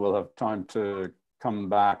discussion we'll have time to come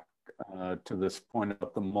back to this point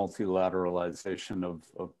about the multilateralization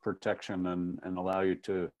of protection and allow you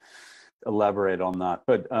to elaborate on that.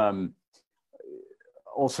 But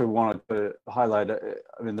also wanted to highlight,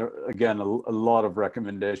 I mean, there again, a lot of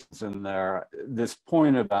recommendations in there. This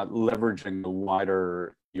point about leveraging the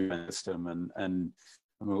wider UN system and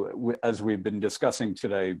as we've been discussing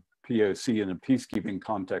today, POC in a peacekeeping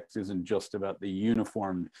context isn't just about the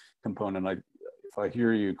uniformed component. If I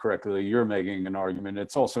hear you correctly, you're making an argument.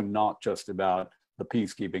 It's also not just about the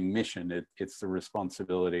peacekeeping mission. It's the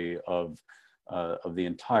responsibility of the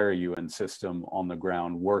entire UN system on the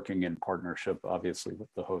ground, working in partnership, obviously, with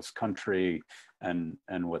the host country and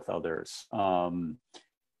with others.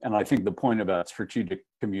 And I think the point about strategic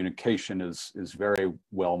communication is very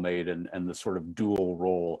well made, and the sort of dual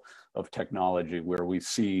role of technology, where we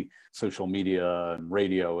see social media and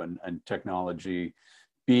radio and technology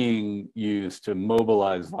being used to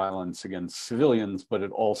mobilize violence against civilians, but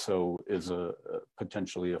it also is a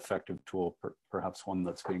potentially effective tool, perhaps one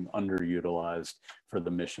that's being underutilized for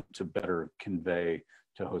the mission to better convey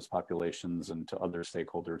to host populations and to other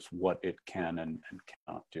stakeholders what it can and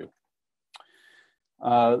cannot do.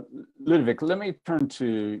 Ludwig, let me turn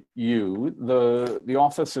to you. The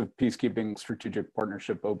Office of Peacekeeping Strategic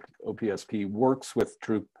Partnership, OPSP, works with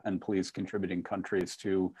troop and police contributing countries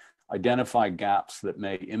to identify gaps that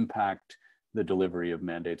may impact the delivery of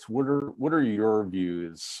mandates. What are your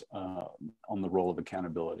views on the role of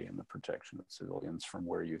accountability in the protection of civilians from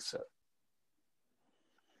where you sit?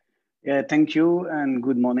 Yeah, thank you and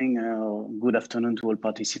good morning, good afternoon to all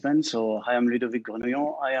participants. So I am Ludovic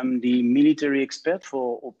Grenouillon. I am the military expert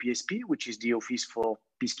for OPSP, which is the Office for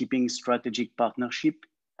Peacekeeping Strategic Partnership,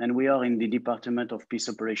 and we are in the Department of Peace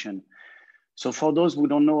Operation. So for those who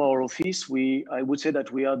don't know our office, I would say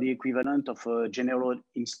that we are the equivalent of a general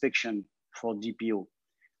inspection for DPO.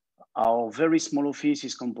 Our very small office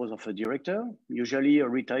is composed of a director, usually a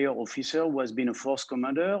retired officer who has been a force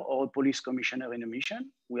commander or a police commissioner in a mission.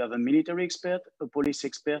 We have a military expert, a police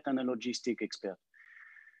expert, and a logistic expert.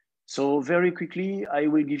 So very quickly, I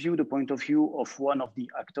will give you the point of view of one of the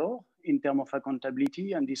actors in terms of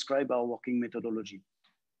accountability and describe our working methodology.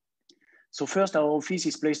 So first, our office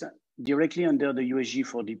is placed directly under the USG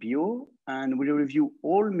for DPO, and we review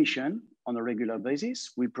all missions on a regular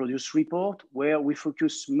basis. We produce reports where we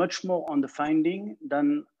focus much more on the finding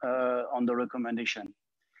than on the recommendation.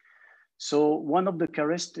 So one of the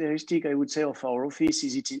characteristics, I would say, of our office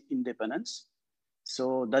is its independence.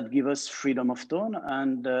 So that gives us freedom of tone,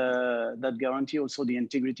 and that guarantees also the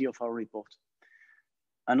integrity of our report.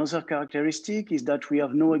 Another characteristic is that we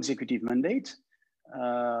have no executive mandate.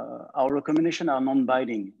 Our recommendations are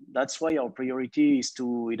non-binding. That's why our priority is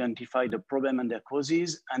to identify the problem and their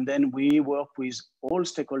causes, and then we work with all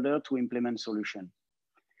stakeholders to implement solutions.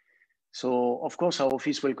 So, of course, our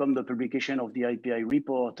office welcomes the publication of the IPI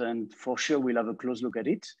report, and for sure we'll have a close look at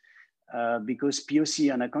it, because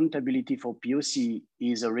POC and accountability for POC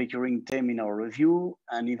is a recurring theme in our review,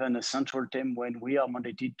 and even a central theme when we are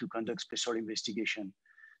mandated to conduct special investigation.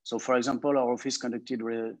 So, for example, our office conducted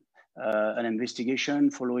an investigation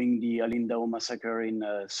following the Alindao massacre in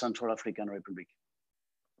Central African Republic.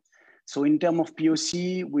 So in terms of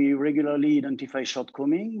POC, we regularly identify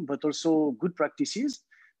shortcomings, but also good practices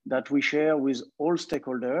that we share with all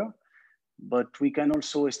stakeholders, but we can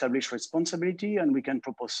also establish responsibility and we can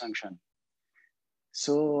propose sanction.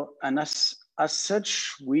 So, and as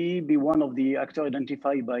such, we be one of the actors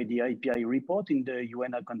identified by the IPI report in the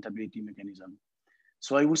UN accountability mechanism.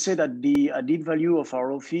 So I would say that the added value of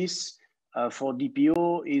our office for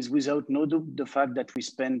DPO is without no doubt the fact that we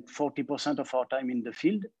spend 40% of our time in the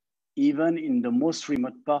field, even in the most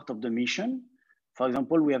remote part of the mission. For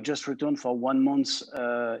example, we have just returned for 1 month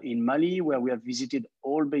in Mali, where we have visited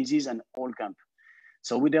all bases and all camps.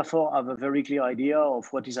 So we therefore have a very clear idea of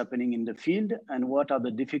what is happening in the field and what are the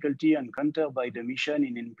difficulties encountered by the mission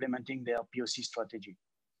in implementing their POC strategy.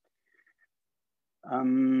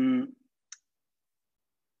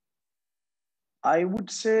 I would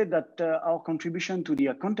say that our contribution to the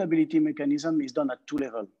accountability mechanism is done at 2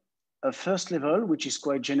 levels. A first level, which is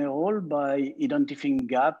quite general, by identifying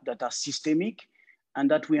gaps that are systemic and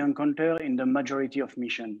that we encounter in the majority of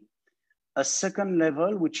missions. A second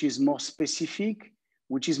level, which is more specific,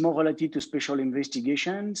 which is more related to special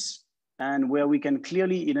investigations and where we can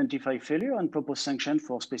clearly identify failure and propose sanction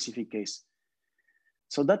for specific case.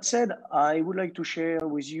 So that said, I would like to share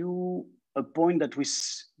with you a point that we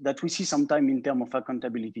see sometimes in terms of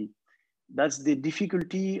accountability. That's the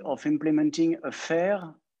difficulty of implementing a fair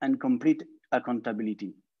and complete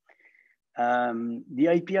accountability. The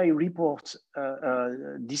IPI report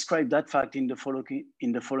described that fact in the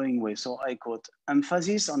following way. So I quote,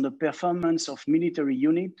 emphasis on the performance of military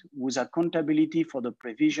unit whose accountability for the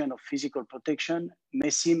provision of physical protection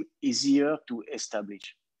may seem easier to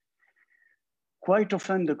establish. Quite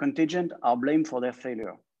often the contingent are blamed for their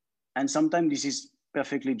failure. And sometimes this is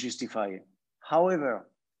perfectly justified. However,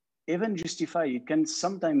 even justified, it can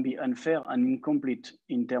sometimes be unfair and incomplete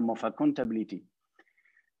in terms of accountability.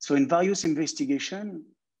 So in various investigations,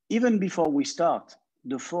 even before we start,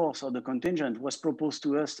 the force or the contingent was proposed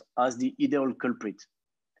to us as the ideal culprit.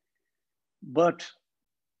 But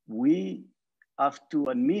we have to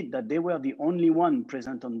admit that they were the only one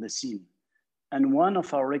present on the scene. And one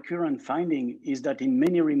of our recurrent findings is that in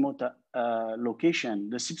many remote locations,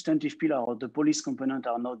 the substantive pillar or the police component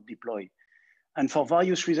are not deployed. And for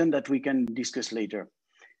various reasons that we can discuss later.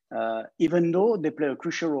 Even though they play a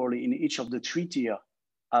crucial role in each of the 3 tiers,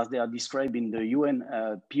 as they are described in the UN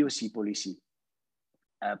POC policy,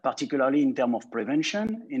 particularly in terms of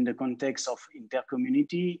prevention, in the context of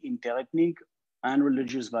inter-community, inter-ethnic, and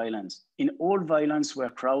religious violence, in all violence where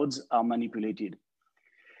crowds are manipulated.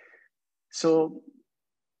 So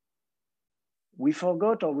we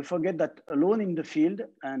forget that alone in the field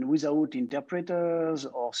and without interpreters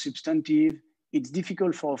or substantive, it's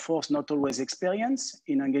difficult for a force not always experienced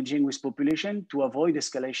in engaging with population to avoid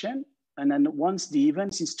escalation. And then once the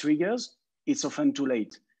event is triggered, it's often too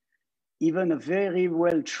late. Even a very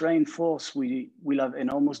well-trained force will have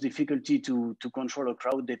enormous difficulty to control a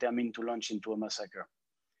crowd determined to launch into a massacre.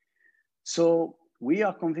 So we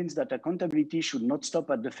are convinced that accountability should not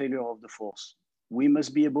stop at the failure of the force. We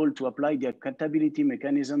must be able to apply the accountability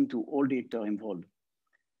mechanism to all the actors involved.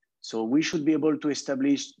 So we should be able to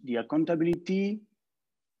establish the accountability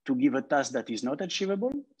to give a task that is not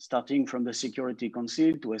achievable, starting from the Security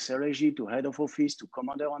Council to SRAG, to head of office, to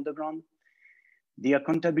commander on the ground. The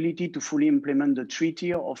accountability to fully implement the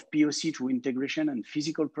treaty of POC through integration and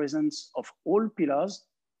physical presence of all pillars,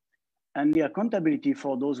 and the accountability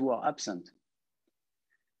for those who are absent.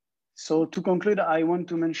 So to conclude, I want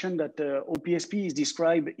to mention that OPSP is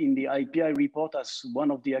described in the IPI report as one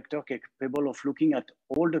of the actors capable of looking at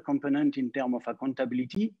all the components in terms of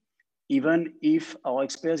accountability, even if our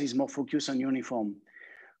experts is more focused on uniform.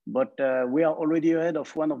 But we are already ahead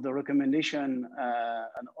of one of the recommendation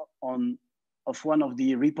of one of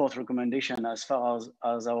the report recommendation as far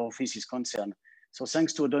as our office is concerned. So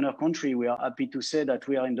thanks to a donor country, we are happy to say that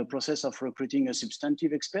we are in the process of recruiting a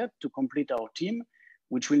substantive expert to complete our team,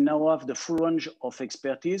 which will now have the full range of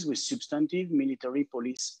expertise with substantive, military,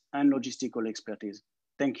 police, and logistical expertise.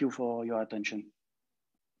 Thank you for your attention.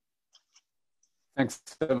 Thanks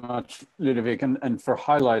so much, Ludovic, and for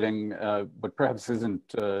highlighting what perhaps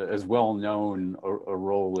isn't as well known a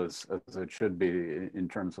role as it should be in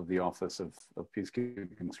terms of the Office of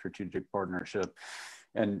Peacekeeping Strategic Partnership,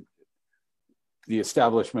 and the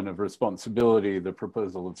establishment of responsibility, the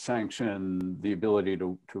proposal of sanction, the ability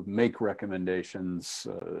to make recommendations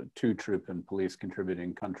to troop and police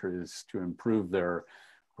contributing countries to improve their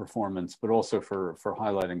performance, but also for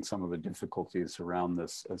highlighting some of the difficulties around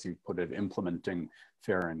this, as you put it, implementing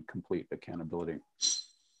fair and complete accountability.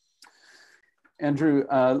 Andrew,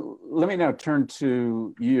 let me now turn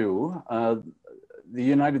to you. The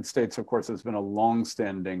United States, of course, has been a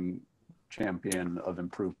longstanding champion of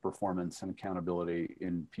improved performance and accountability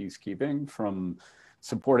in peacekeeping, from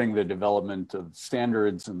supporting the development of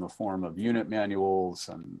standards in the form of unit manuals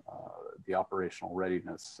and the operational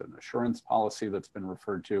readiness and assurance policy that's been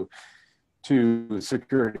referred to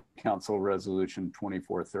Security Council Resolution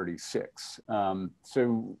 2436.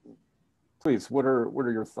 So please, what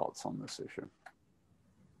are your thoughts on this issue?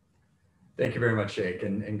 Thank you very much, Jake,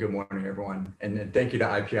 and good morning, everyone. And thank you to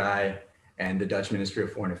IPI and the Dutch Ministry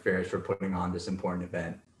of Foreign Affairs for putting on this important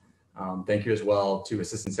event. Thank you as well to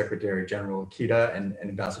Assistant Secretary General Kita and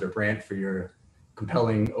Ambassador Brandt for your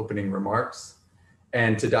compelling opening remarks,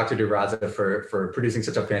 and to Dr. Di Razza for producing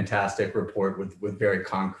such a fantastic report with very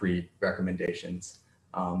concrete recommendations.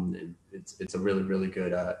 It's a really, really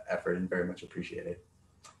good effort and very much appreciated.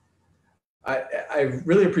 I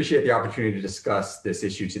really appreciate the opportunity to discuss this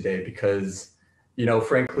issue today because, you know,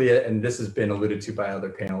 frankly, and this has been alluded to by other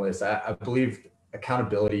panelists, I believe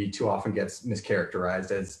accountability too often gets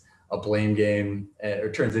mischaracterized as a blame game, or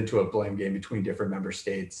turns into a blame game between different member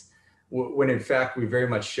states, when in fact we very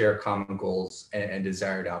much share common goals and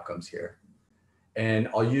desired outcomes here. And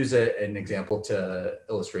I'll use an example to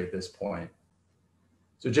illustrate this point.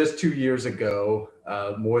 So just 2 years ago,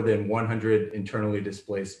 more than 100 internally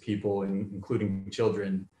displaced people, including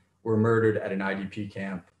children, were murdered at an IDP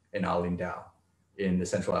camp in Alindao in the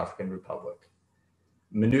Central African Republic.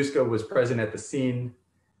 MINUSCA was present at the scene,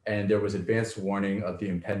 and there was advanced warning of the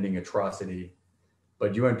impending atrocity,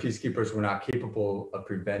 but UN peacekeepers were not capable of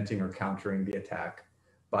preventing or countering the attack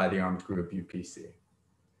by the armed group UPC.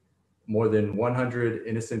 More than 100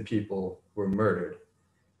 innocent people were murdered,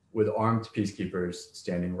 with armed peacekeepers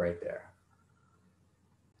standing right there.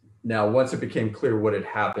 Now, once it became clear what had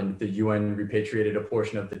happened, the UN repatriated a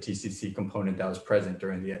portion of the TCC component that was present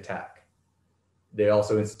during the attack. They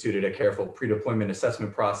also instituted a careful pre-deployment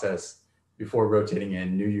assessment process before rotating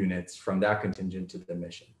in new units from that contingent to the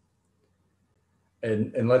mission.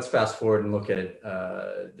 And let's fast forward and look at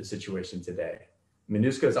the situation today.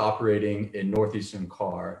 MINUSCA is operating in northeastern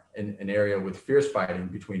CAR, an area with fierce fighting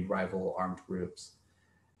between rival armed groups.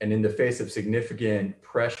 And in the face of significant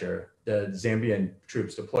pressure, the Zambian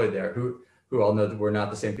troops deployed there, who all know that were not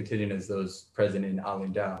the same contingent as those present in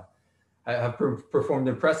Alindao, have performed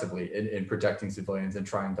impressively in protecting civilians and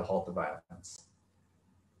trying to halt the violence.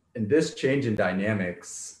 And this change in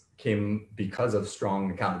dynamics came because of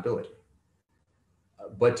strong accountability.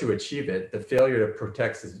 But to achieve it, the failure to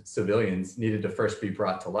protect civilians needed to first be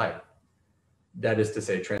brought to light. That is to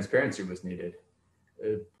say, transparency was needed,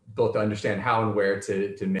 both to understand how and where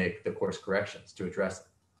to make the course corrections to address it.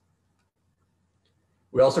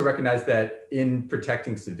 We also recognize that in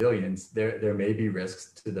protecting civilians, there may be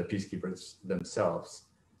risks to the peacekeepers themselves,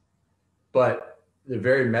 but the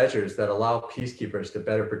very measures that allow peacekeepers to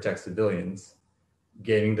better protect civilians,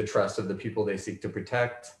 gaining the trust of the people they seek to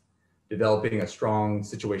protect, developing a strong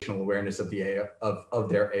situational awareness of their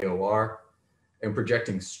AOR, and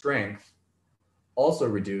projecting strength also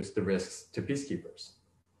reduce the risks to peacekeepers.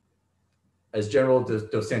 As General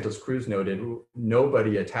Dos Santos Cruz noted,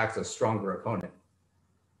 nobody attacks a stronger opponent.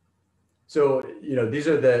 So, these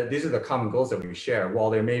are the common goals that we share. While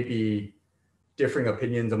there may be differing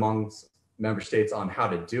opinions amongst member states on how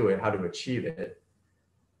to do it, how to achieve it,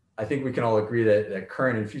 I think we can all agree that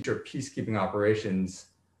current and future peacekeeping operations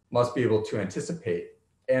must be able to anticipate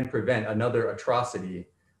and prevent another atrocity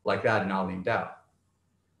like that in Al Dao.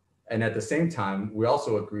 And at the same time, we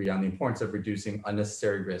also agree on the importance of reducing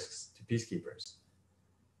unnecessary risks to peacekeepers.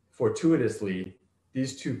 Fortuitously,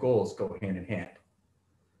 these two goals go hand in hand.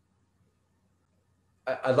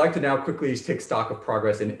 I'd like to now quickly take stock of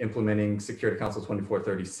progress in implementing Security Council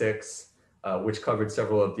 2436, which covered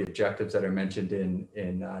several of the objectives that are mentioned in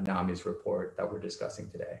Namie's report that we're discussing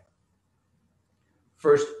today.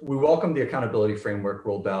 First, we welcome the accountability framework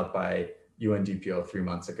rolled out by UNDPO 3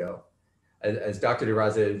 months ago. As Dr. Di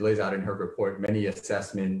Razza lays out in her report, many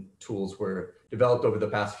assessment tools were developed over the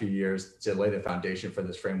past few years to lay the foundation for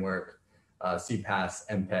this framework, CPAS,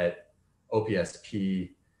 MPET,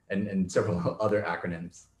 OPSP, and several other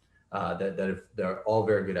acronyms they're all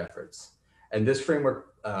very good efforts. And this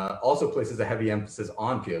framework also places a heavy emphasis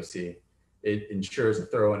on POC. It ensures a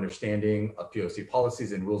thorough understanding of POC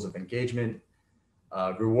policies and rules of engagement.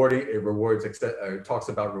 It talks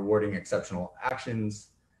about rewarding exceptional actions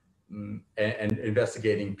and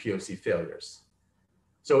investigating POC failures.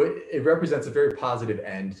 So it represents a very positive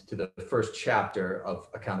end to the first chapter of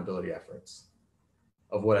accountability efforts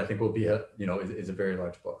of what I think will be is a very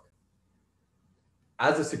large book.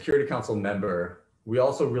 As a Security Council member, we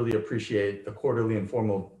also really appreciate the quarterly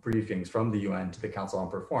informal briefings from the UN to the Council on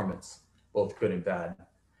Performance, both good and bad,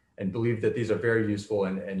 and believe that these are very useful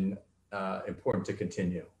and important to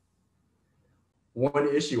continue.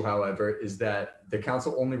 One issue, however, is that the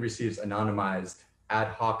Council only receives anonymized ad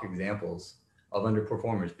hoc examples of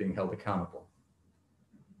underperformers being held accountable.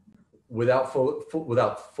 Without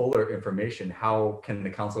fuller information, how can the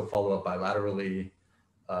Council follow up bilaterally,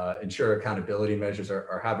 ensure accountability measures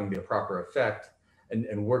are having the proper effect,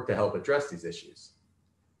 and work to help address these issues?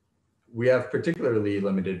 We have particularly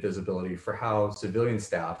limited visibility for how civilian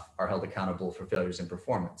staff are held accountable for failures in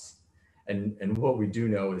performance. And what we do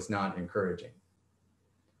know is not encouraging.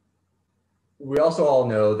 We also all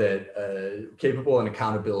know that capable and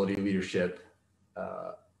accountable leadership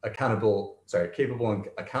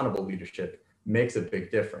makes a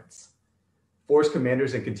big difference. Force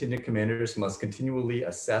commanders and contingent commanders must continually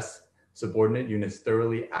assess subordinate units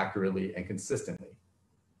thoroughly, accurately, and consistently.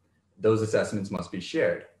 Those assessments must be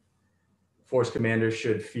shared. Force commanders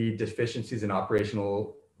should feed deficiencies in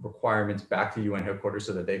operational requirements back to UN headquarters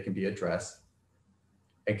so that they can be addressed.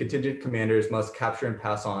 And contingent commanders must capture and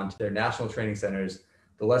pass on to their national training centers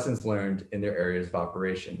the lessons learned in their areas of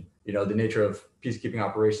operation. The nature of peacekeeping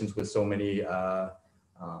operations with so many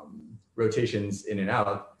rotations in and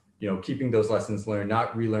out, keeping those lessons learned,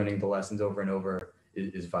 not relearning the lessons over and over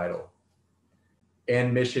is vital.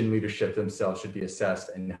 And mission leadership themselves should be assessed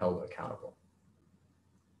and held accountable.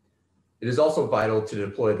 It is also vital to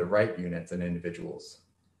deploy the right units and individuals.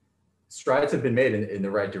 Strides have been made in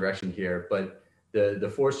the right direction here, but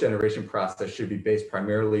the force generation process should be based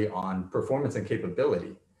primarily on performance and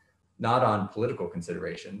capability, not on political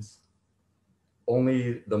considerations.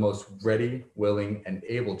 Only the most ready, willing, and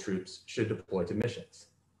able troops should deploy to missions.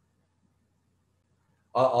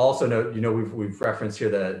 I'll also note, we've referenced here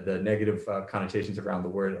the negative connotations around the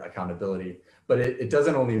word accountability, but it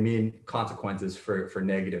doesn't only mean consequences for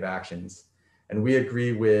negative actions. And we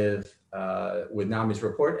agree with Namie's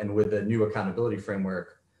report and with the new accountability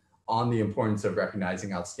framework on the importance of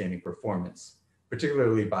recognizing outstanding performance,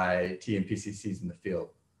 particularly by TMPCCs in the field.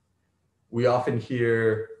 We often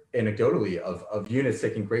hear anecdotally of units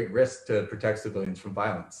taking great risks to protect civilians from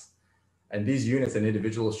violence. And these units and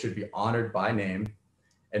individuals should be honored by name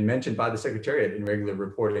and mentioned by the Secretariat in regular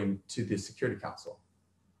reporting to the Security Council.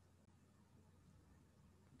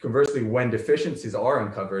 Conversely, when deficiencies are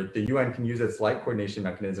uncovered, the UN can use its light coordination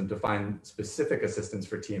mechanism to find specific assistance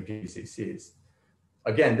for TMPCCs.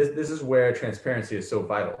 Again, this is where transparency is so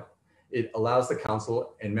vital. It allows the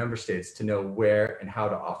Council and member states to know where and how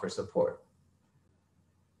to offer support.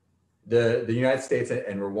 The United States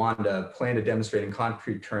and Rwanda plan to demonstrate in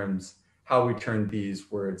concrete terms how we turn these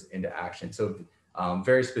words into action. So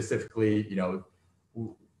very specifically,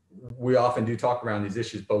 we often do talk around these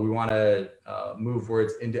issues, but we want to move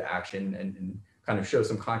words into action and kind of show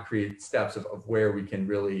some concrete steps of where we can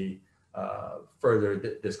really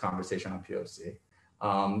further this conversation on POC.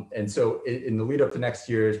 And so in the lead up to next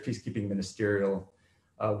year's Peacekeeping Ministerial,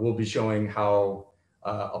 we'll be showing how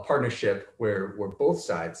a partnership where both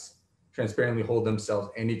sides transparently hold themselves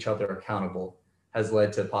and each other accountable has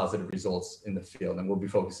led to positive results in the field. And we'll be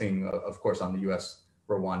focusing, of course, on the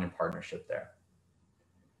US-Rwandan partnership there.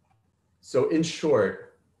 So in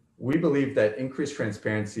short, we believe that increased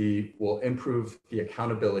transparency will improve the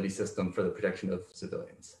accountability system for the protection of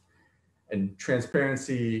civilians. And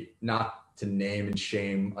transparency, not to name and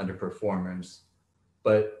shame underperformers,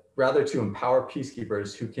 but rather to empower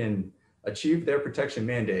peacekeepers who can achieve their protection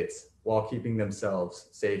mandates while keeping themselves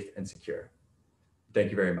safe and secure.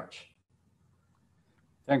 Thank you very much.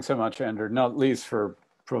 Thanks so much, Andrew, not least for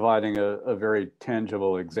providing a very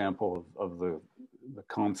tangible example of the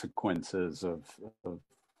consequences of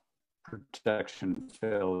protection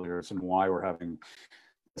failures and why we're having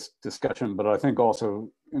this discussion, but I think also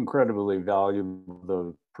incredibly valuable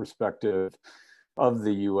the perspective of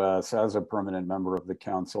the US as a permanent member of the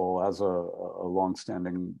Council, as a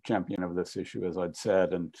longstanding champion of this issue, as I'd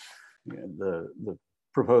said, and the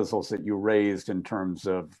proposals that you raised in terms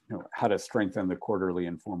of how to strengthen the quarterly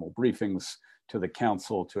informal briefings to the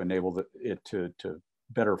Council to enable it to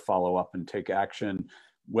better follow up and take action,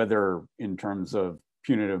 whether in terms of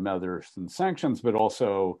punitive measures and sanctions, but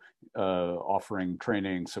also offering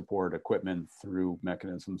training, support, equipment through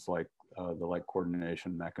mechanisms like the light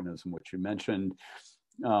coordination mechanism, which you mentioned.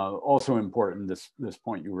 Also important, this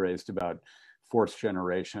point you raised about force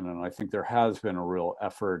generation, and I think there has been a real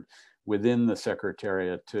effort within the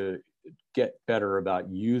Secretariat to get better about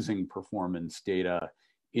using performance data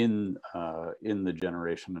in the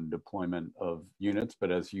generation and deployment of units.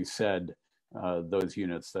 But as you said, those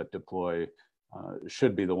units that deploy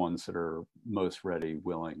should be the ones that are most ready,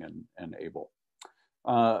 willing, and able.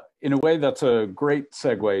 In a way, that's a great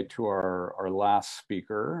segue to our last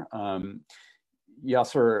speaker.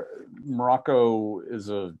 Yasser, Morocco is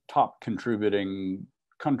a top contributing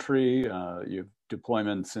country. You have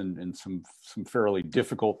deployments in some fairly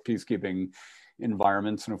difficult peacekeeping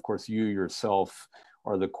environments. And of course, you yourself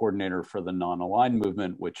are the coordinator for the non-aligned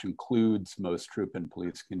movement, which includes most troop and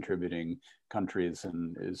police contributing countries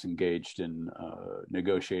and is engaged in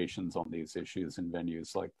negotiations on these issues in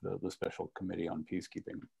venues like the Special Committee on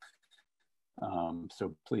Peacekeeping.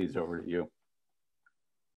 So please, over to you.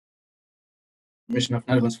 Mission of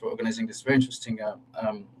Netherlands for organizing this very interesting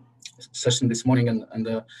session this morning,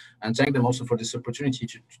 and thank them also for this opportunity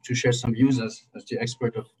to share some views as the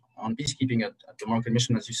expert on peacekeeping at the Moroccan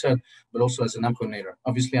mission, as you said, but also as a NAM coordinator.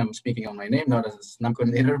 Obviously, I'm speaking on my name, not as a NAM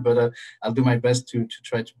coordinator, but I'll do my best to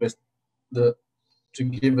try to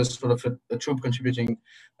give us sort of a troop contributing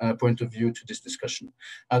point of view to this discussion.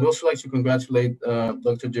 I'd also like to congratulate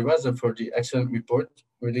Dr. Di Razza for the excellent report.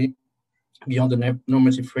 Really, beyond the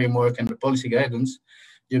normative framework and the policy guidance,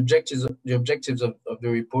 the objectives of the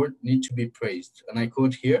report need to be praised. And I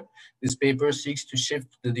quote here, this paper seeks to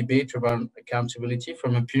shift the debate around accountability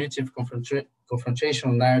from a punitive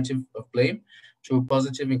confrontational narrative of blame to a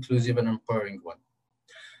positive, inclusive, and empowering one.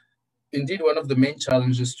 Indeed, one of the main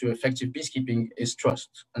challenges to effective peacekeeping is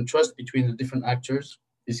trust, and trust between the different actors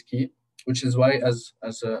is key, which is why as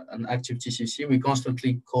an active TCC, we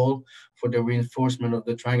constantly call for the reinforcement of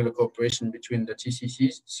the triangular cooperation between the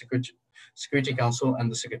TCCs, Security Council,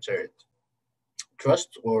 and the Secretariat.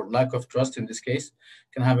 Trust, or lack of trust in this case,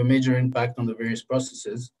 can have a major impact on the various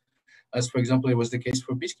processes, as for example, it was the case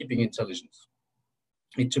for peacekeeping intelligence.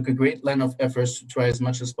 It took a great line of efforts to try as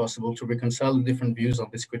much as possible to reconcile the different views on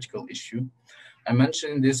this critical issue. I'm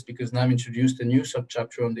mentioning this because NAM introduced a new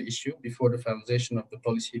subchapter on the issue before the finalization of the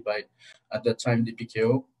policy by, at that time, the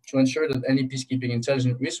PKO, to ensure that any peacekeeping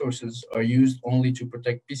intelligence resources are used only to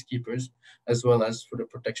protect peacekeepers, as well as for the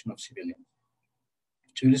protection of civilians.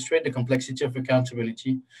 To illustrate the complexity of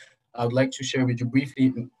accountability, I would like to share with you briefly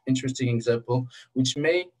an interesting example, which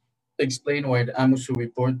may explain why the AMUSU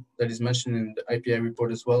report that is mentioned in the IPI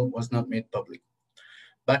report as well was not made public.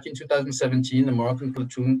 Back in 2017, a Moroccan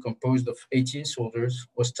platoon composed of 18 soldiers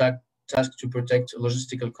was tasked to protect a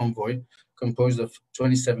logistical convoy composed of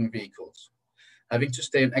 27 vehicles. Having to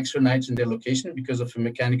stay an extra night in their location because of a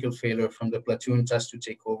mechanical failure from the platoon tasked to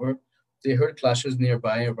take over, they heard clashes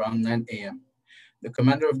nearby around 9 a.m. The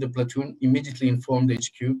commander of the platoon immediately informed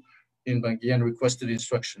HQ in Bangui and requested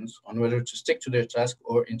instructions on whether to stick to their task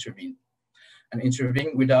or intervene. And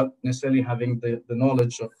intervene without necessarily having the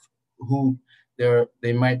knowledge of who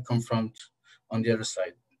they might confront on the other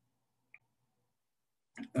side.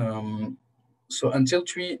 So until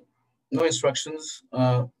no instructions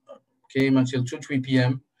came until 2-3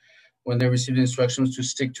 p.m. when they received instructions to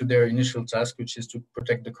stick to their initial task, which is to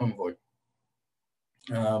protect the convoy.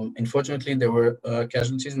 Unfortunately, there were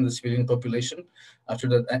casualties in the civilian population after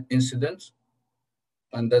that incident,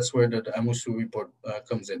 and that's where the AMUSU report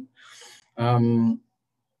comes in.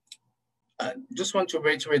 I just want to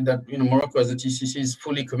reiterate that Morocco as a TCC is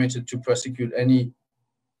fully committed to prosecute any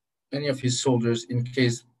of his soldiers in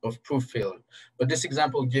case of proof failure. But this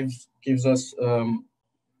example gives us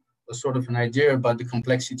a sort of an idea about the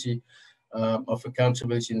complexity of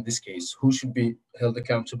accountability in this case. Who should be held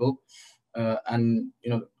accountable, and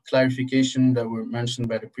clarification that were mentioned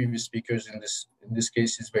by the previous speakers in this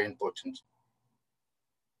case is very important.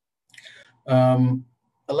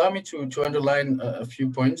 Allow me to underline a few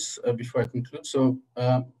points before I conclude. So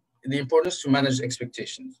the importance to manage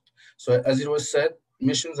expectations. So as it was said,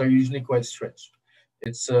 missions are usually quite stretched.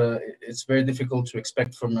 It's very difficult to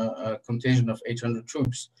expect from a contingent of 800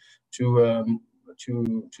 troops to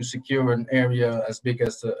secure an area as big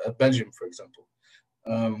as Belgium, for example.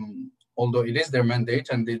 Although it is their mandate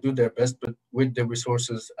and they do their best, but with the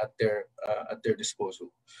resources at their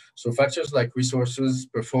disposal. So factors like resources,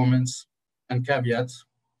 performance, and caveats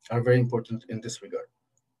are very important in this regard.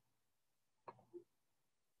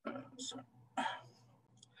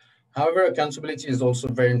 However, accountability is also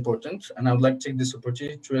very important, and I would like to take this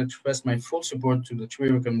opportunity to express my full support to the 3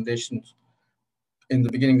 recommendations in the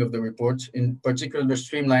beginning of the report, in particular the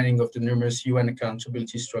streamlining of the numerous UN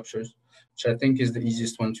accountability structures, which I think is the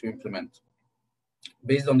easiest one to implement.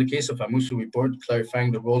 Based on the case of Amusu report,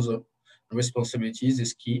 clarifying the roles and responsibilities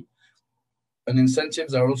is key, and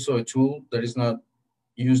incentives are also a tool that is not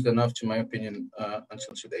used enough, to my opinion,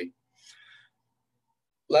 until today.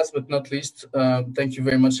 Last but not least, thank you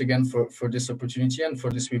very much again for this opportunity and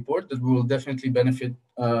for this report that we will definitely benefit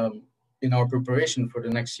in our preparation for the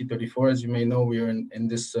next C34. As you may know, we are in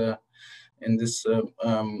this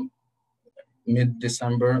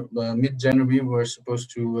mid-December, mid-January, we're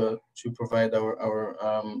supposed to provide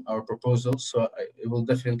our proposals. So it will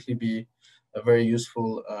definitely be a very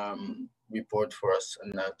useful report for us.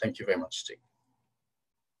 And thank you very much, Steve.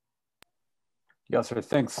 Yeah, sir.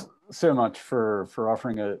 Thanks so much for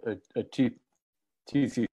offering a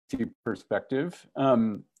TCC perspective.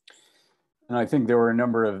 And I think there were a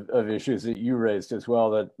number of issues that you raised as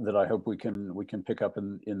well that I hope we can pick up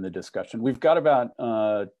in the discussion. We've got about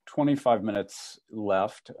 25 minutes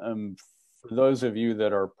left. For those of you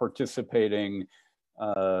that are participating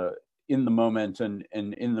in the moment and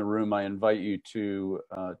in the room, I invite you to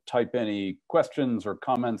type any questions or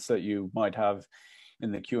comments that you might have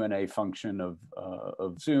in the Q&A function of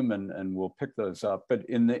Zoom, and we'll pick those up. But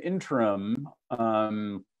in the interim,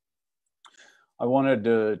 I wanted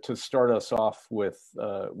to start us off with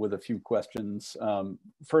a few questions.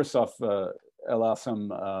 First off,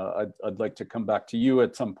 El-Assam, I'd like to come back to you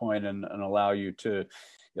at some point and allow you to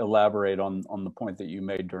elaborate on the point that you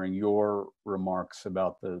made during your remarks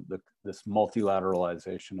about this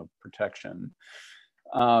multilateralization of protection.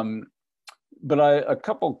 But a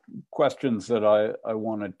couple questions that I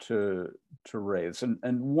wanted to raise,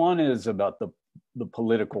 and one is about the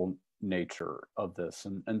political nature of this,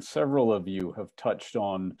 and several of you have touched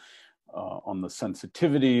on the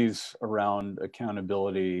sensitivities around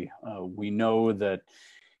accountability. We know that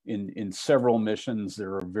in several missions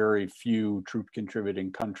there are very few troop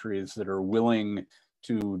contributing countries that are willing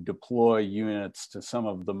to deploy units to some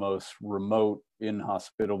of the most remote,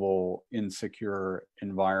 inhospitable, insecure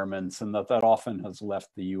environments, and that often has left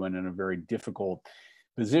the UN in a very difficult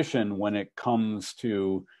position when it comes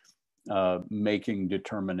to making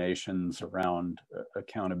determinations around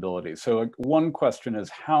accountability. So one question is,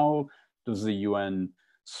 how does the UN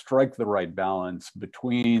strike the right balance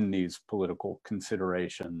between these political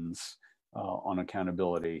considerations on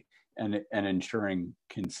accountability and ensuring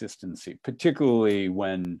consistency, particularly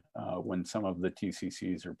when some of the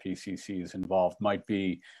TCCs or PCCs involved might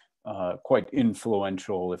be quite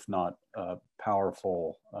influential, if not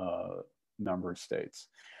powerful, member states.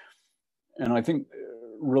 And I think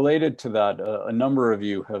related to that, a number of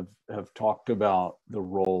you have talked about the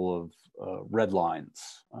role of red lines.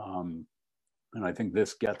 And I think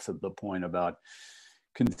this gets at the point about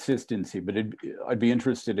consistency, but I'd be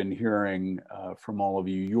interested in hearing from all of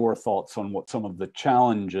you your thoughts on what some of the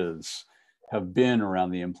challenges have been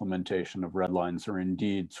around the implementation of red lines, or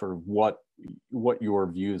indeed sort of what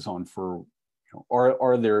your views on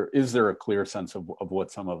is there a clear sense of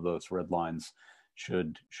what some of those red lines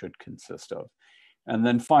should consist of. And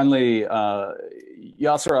then finally,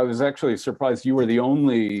 Yasser, I was actually surprised you were the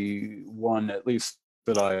only one, at least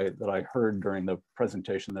that I heard during the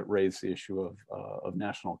presentation, that raised the issue of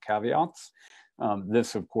national caveats.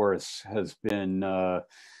 This, of course, has been a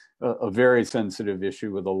very sensitive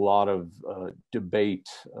issue with a lot of debate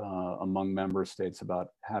among member states about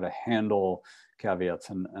how to handle caveats,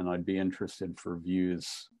 and I'd be interested for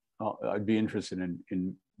views. I'd be interested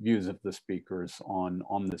in views of the speakers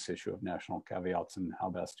on this issue of national caveats and how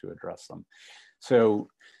best to address them. So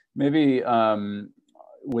maybe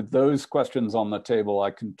with those questions on the table,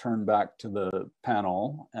 I can turn back to the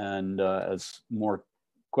panel, and as more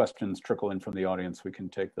questions trickle in from the audience, we can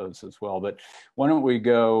take those as well. But why don't we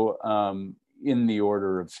go in the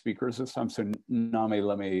order of speakers this time? So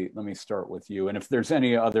Namie, let me start with you. And if there's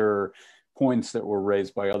any other points that were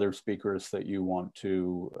raised by other speakers that you want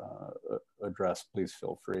to address, please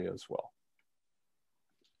feel free as well.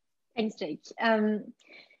 Thanks, Jake.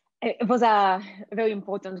 Those are very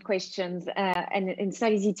important questions, and it's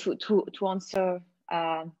not easy to answer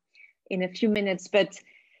in a few minutes, but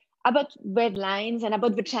about red lines and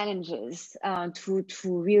about the challenges to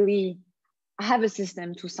really have a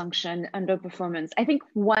system to sanction underperformance. I think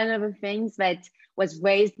one of the things that was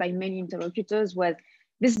raised by many interlocutors was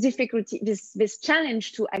this difficulty, this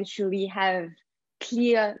challenge to actually have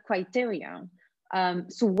clear criteria.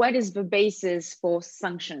 So what is the basis for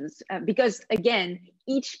sanctions? Because again,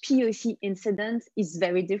 each POC incident is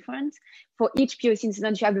very different. For each POC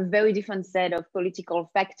incident, you have a very different set of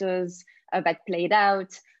political factors that played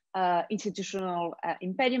out, institutional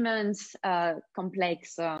impediments,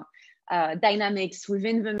 complex dynamics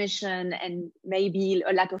within the mission, and maybe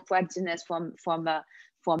a lack of proactiveness from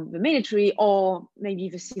the military, or maybe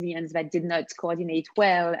the civilians that did not coordinate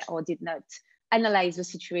well or did not analyze the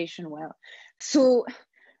situation well. So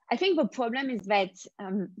I think the problem is that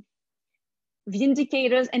the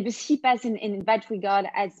indicators and the CPAS in that regard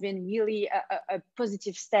has been really a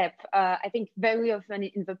positive step. I think very often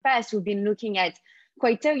in the past, we've been looking at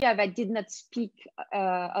criteria that did not speak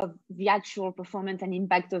of the actual performance and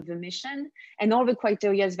impact of the mission. And all the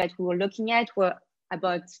criteria that we were looking at were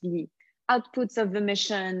about the outputs of the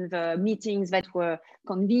mission, the meetings that were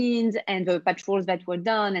convened, and the patrols that were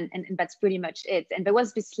done, and that's pretty much it. And there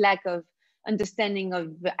was this lack of understanding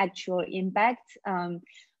of the actual impact.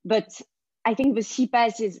 But I think the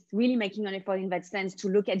CPAS is really making an effort in that sense to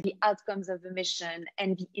look at the outcomes of the mission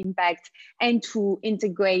and the impact, and to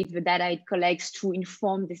integrate the data it collects to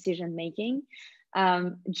inform decision making.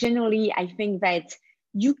 Generally, I think that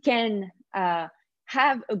you can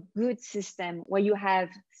have a good system where you have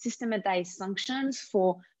systematized sanctions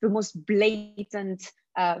for the most blatant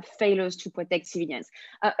failures to protect civilians.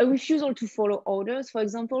 A refusal to follow orders, for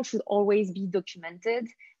example, should always be documented.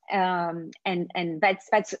 And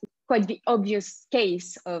that's quite the obvious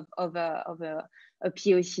case of a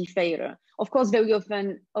POC failure. Of course, very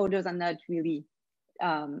often orders are not really,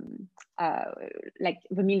 like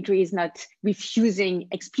the military is not refusing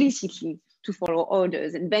explicitly to follow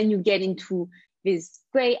orders. And then you get into this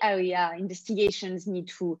gray area, investigations need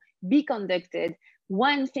to be conducted.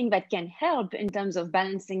 One thing that can help in terms of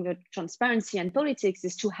balancing the transparency and politics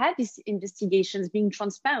is to have these investigations being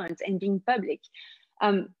transparent and being public.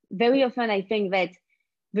 Very often, I think that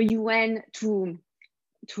the UN, to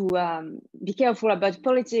be careful about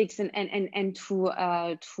politics and to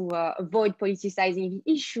avoid politicizing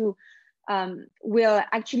the issue, will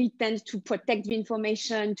actually tend to protect the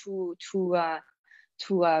information, to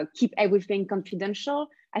keep everything confidential.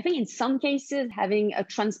 I think in some cases, having a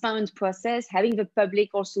transparent process, having the public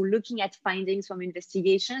also looking at findings from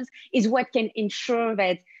investigations is what can ensure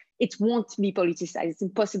that it won't be politicized. It's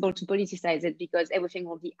impossible to politicize it because everything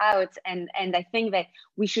will be out. And I think that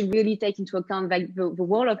we should really take into account that the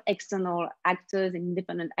role of external actors and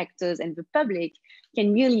independent actors and the public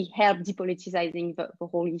can really help depoliticizing the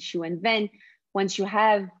whole issue. And then once you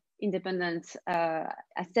have independent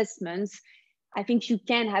assessments, I think you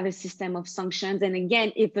can have a system of sanctions. And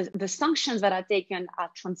again, if the sanctions that are taken are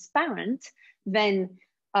transparent, then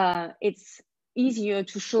it's easier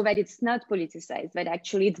to show that it's not politicized, that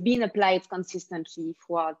actually it's been applied consistently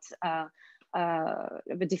throughout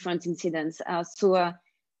the different incidents. So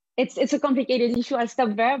it's a complicated issue. I'll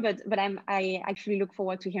stop there, but I actually look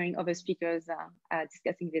forward to hearing other speakers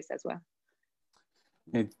discussing this as well.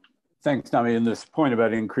 Thanks, Namie. And this point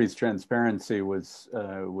about increased transparency was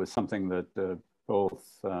something that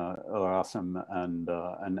both Alassane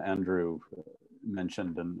and Andrew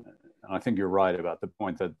mentioned, and I think you're right about the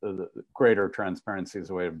point that the greater transparency is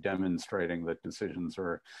a way of demonstrating that decisions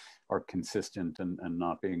are consistent and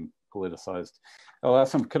not being politicized.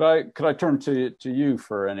 Alassane, could I turn to you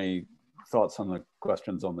for any thoughts on the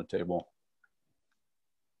questions on the table?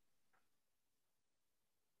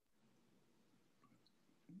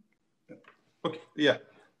 Okay, yeah,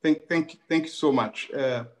 thank you so much.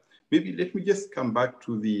 Maybe let me just come back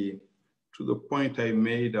to the point I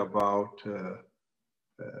made about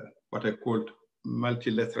what I called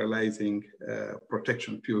multilateralizing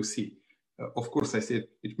protection, POC. Of course, I said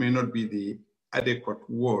it may not be the adequate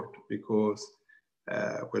word because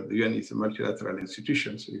well, the UN is a multilateral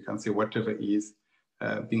institution, so you can say whatever is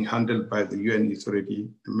being handled by the UN is already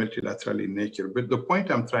multilateral in nature. But the point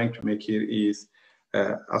I'm trying to make here is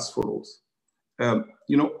as follows.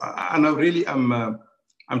 You know, and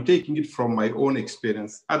I'm taking it from my own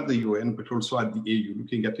experience at the UN, but also at the AU,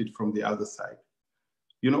 looking at it from the other side.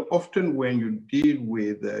 You know, often when you deal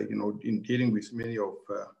with, you know, in dealing with many of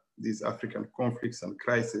these African conflicts and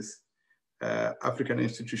crises, African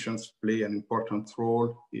institutions play an important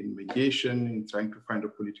role in mediation, in trying to find a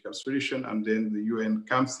political solution, and then the UN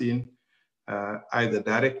comes in either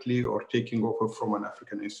directly or taking over from an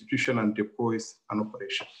African institution and deploys an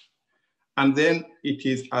operation. And then it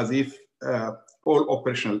is as if all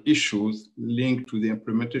operational issues linked to the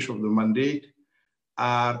implementation of the mandate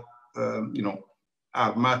are, you know,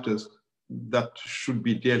 are matters that should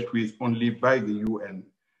be dealt with only by the UN.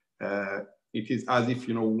 It is as if,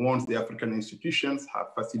 you know, once the African institutions have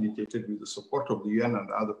facilitated with the support of the UN and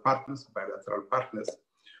other partners, bilateral partners,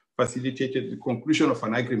 facilitated the conclusion of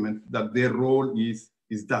an agreement that their role is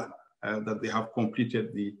done, that they have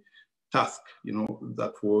completed the task, you know,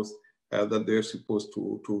 that was that they're supposed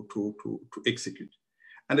to execute.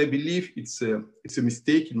 And I believe it's a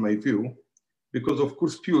mistake in my view, because of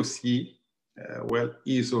course POC, well,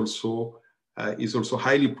 is also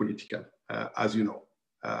highly political, as you know.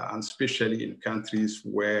 And especially in countries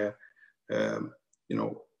where, you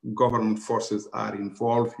know, government forces are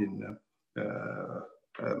involved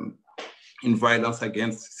in violence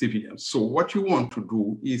against civilians. So what you want to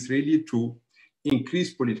do is really to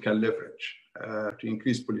increase political leverage, and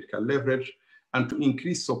to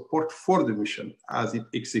increase support for the mission as it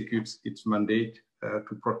executes its mandate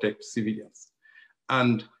to protect civilians.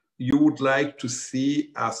 And you would like to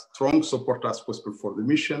see as strong support as possible for the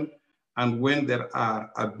mission. And when there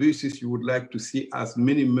are abuses, you would like to see as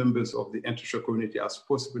many members of the international community as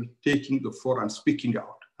possible taking the floor and speaking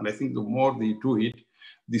out. And I think the more they do it,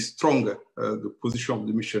 the stronger the position of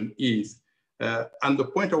the mission is. And the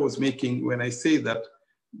point I was making when I say that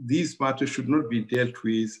these matters should not be dealt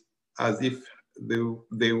with as if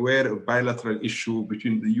they were a bilateral issue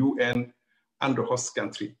between the UN and the host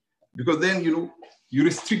country, because then, you know, you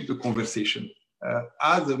restrict the conversation.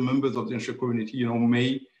 Other members of the international community, you know,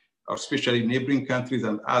 may, or especially neighboring countries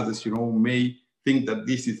and others, you know, may think that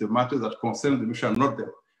this is a matter that concerns the mission, not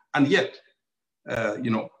them. And yet, you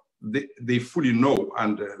know, they fully know,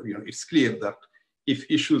 and you know, it's clear that if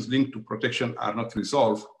issues linked to protection are not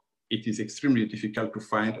resolved, it is extremely difficult to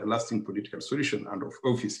find a lasting political solution. And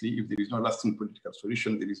obviously, if there is no lasting political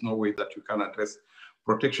solution, there is no way that you can address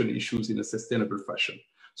protection issues in a sustainable fashion.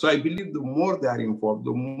 So I believe the more they are involved,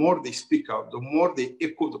 the more they speak out, the more they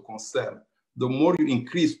echo the concern, the more you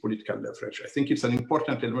increase political leverage. I think it's an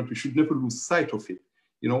important element. We should never lose sight of it.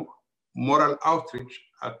 You know, moral outrage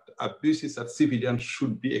at abuses at civilians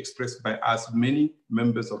should be expressed by as many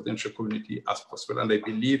members of the international community as possible. And I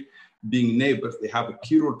believe being neighbors, they have a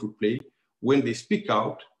key role to play. When they speak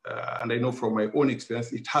out, and I know from my own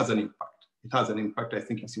experience, it has an impact. It has an impact. I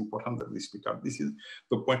think it's important that they speak out. This is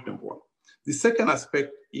the point number one. The second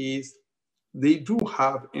aspect is they do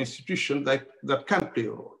have institutions that can play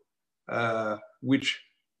a role, which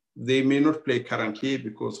they may not play currently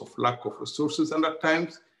because of lack of resources. And at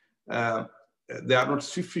times, they are not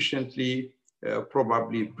sufficiently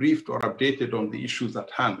probably briefed or updated on the issues at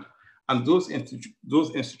hand. And those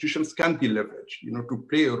institutions can be leveraged, you know, to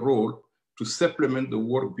play a role to supplement the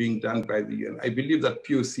work being done by the UN. I believe that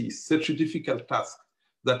POC is such a difficult task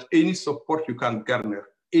that any support you can garner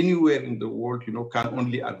anywhere in the world, you know, can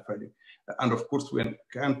only add value. And of course, when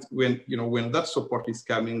that support is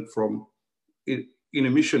coming from in a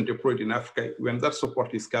mission deployed in Africa, when that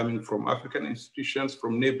support is coming from African institutions,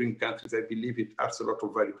 from neighboring countries, I believe it adds a lot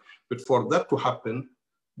of value. But for that to happen,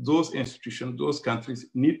 those institutions, those countries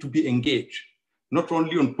need to be engaged, not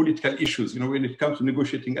only on political issues, you know, when it comes to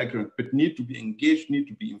negotiating agreements, but need to be engaged, need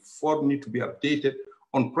to be informed, need to be updated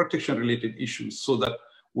on protection-related issues, so that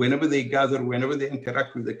whenever they gather, whenever they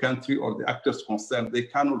interact with the country or the actors concerned, they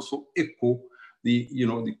can also echo the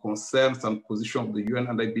concerns and position of the UN.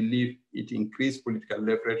 And I believe it increased political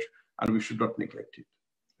leverage, and we should not neglect it.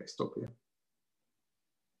 I stop here.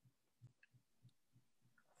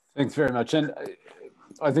 Thanks very much. And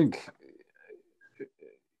I think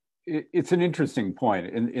it's an interesting point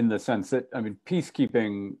in the sense that, I mean,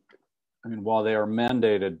 peacekeeping, I mean, while they are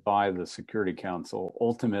mandated by the Security Council,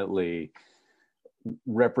 ultimately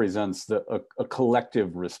represents a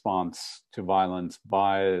collective response to violence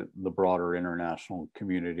by the broader international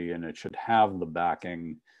community, and it should have the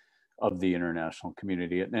backing of the international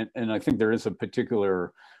community. And I think there is a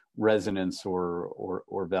particular resonance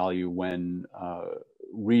or value when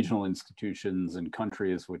regional institutions and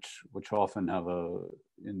countries which often have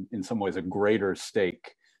in some ways a greater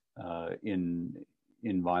stake in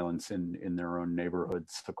violence in their own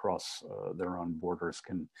neighborhoods across their own borders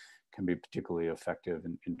can be particularly effective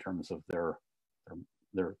in terms of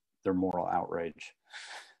their moral outrage.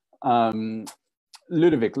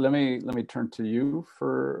 Ludovic, let me turn to you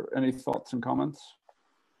for any thoughts and comments.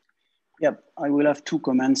 Yep, I will have two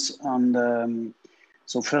comments on the,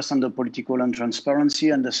 so first on the political and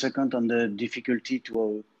transparency, and the second on the difficulty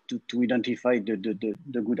to identify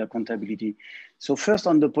the good accountability. So first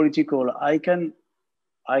on the political, I can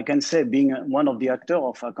say, being one of the actors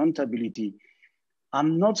of accountability,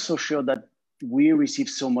 I'm not so sure that we receive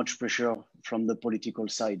so much pressure from the political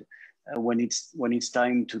side when it's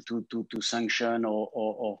time to sanction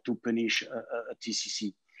or to punish a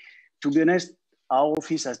TCC. To be honest, our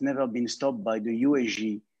office has never been stopped by the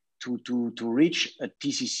USG to reach a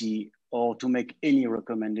TCC or to make any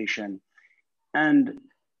recommendation. And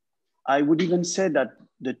I would even say that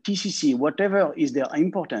the TCC, whatever is their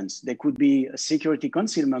importance, they could be a Security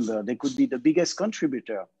Council member, they could be the biggest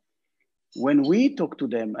contributor. When we talk to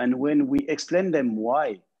them and when we explain them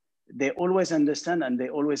why, they always understand and they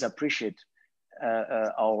always appreciate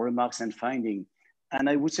our remarks and findings. And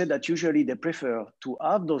I would say that usually they prefer to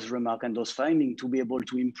have those remarks and those findings to be able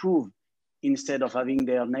to improve instead of having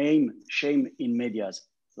their name shamed in medias.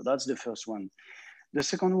 So that's the first one. The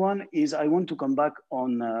second one is I want to come back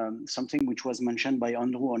on something which was mentioned by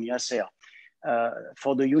Andrew on Yasser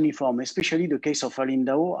for the uniform, especially the case of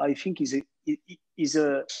Alindao. I think is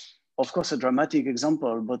of course a dramatic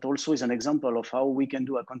example, but also is an example of how we can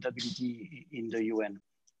do accountability in the UN.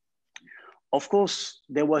 Of course,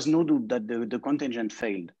 there was no doubt that the contingent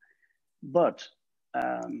failed, but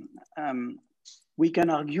we can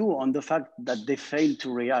argue on the fact that they failed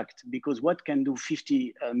to react, because what can do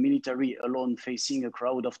 50 military alone facing a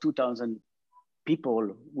crowd of 2,000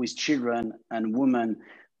 people with children and women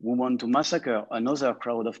who want to massacre another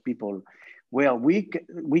crowd of people? Where we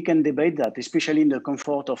can debate that, especially in the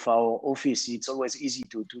comfort of our office. It's always easy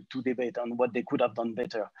to debate on what they could have done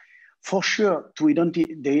better. For sure,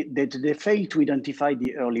 they failed to identify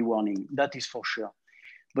the early warning, that is for sure.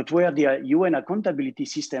 But where the UN accountability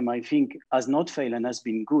system, I think, has not failed and has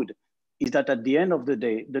been good, is that at the end of the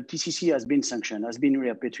day, the TCC has been sanctioned, has been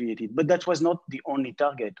repatriated, but that was not the only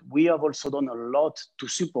target. We have also done a lot to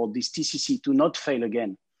support this TCC to not fail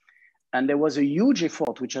again. And there was a huge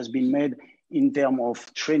effort which has been made in terms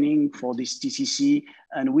of training for this TCC.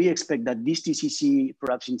 And we expect that this TCC,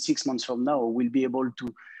 perhaps in 6 months from now, will be able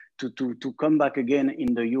to come back again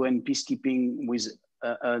in the UN peacekeeping with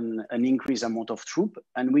an increased amount of troops.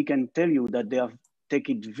 And we can tell you that they have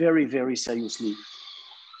taken it very, very seriously.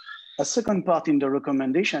 A second part in the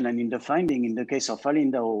recommendation and in the finding in the case of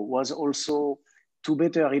Alindao was also to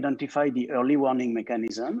better identify the early warning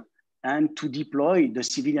mechanism and to deploy the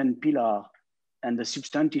civilian pillar and the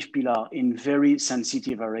substantive pillar in very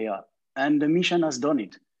sensitive area. And the mission has done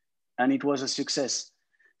it, and it was a success.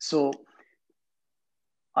 So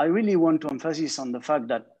I really want to emphasize on the fact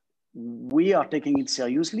that we are taking it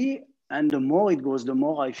seriously, and the more it goes, the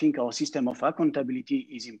more I think our system of accountability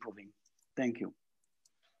is improving. Thank you.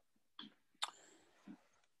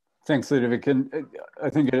 Thanks, Ludovic. And I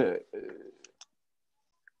think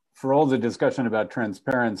for all the discussion about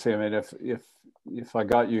transparency, I mean, if I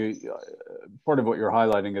got you, part of what you're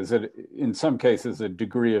highlighting is that in some cases, a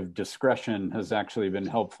degree of discretion has actually been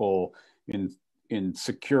helpful in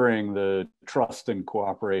securing the trust and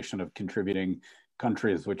cooperation of contributing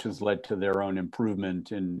countries, which has led to their own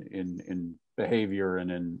improvement in behavior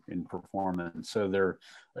and in performance. So there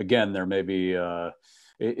may be,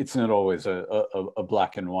 it's not always a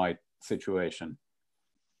black and white situation.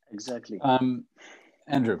 Exactly.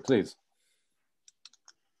 Andrew, please.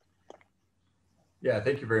 Yeah,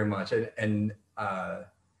 thank you very much. And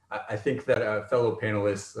I think that fellow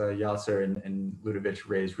panelists, Yasser and Ludovic,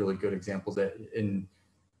 raised really good examples that in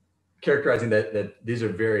characterizing that these are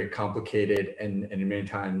very complicated and many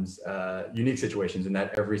times unique situations, and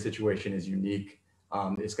that every situation is unique. There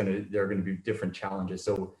are going to be different challenges.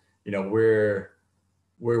 So, we're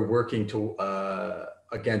working to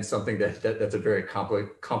against something that's a very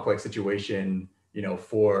complex situation,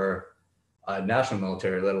 for a national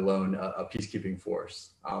military, let alone a peacekeeping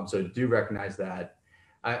force. So do recognize that.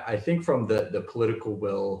 I think from the political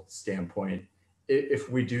will standpoint, if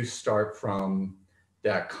we do start from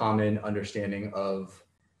that common understanding of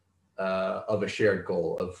a shared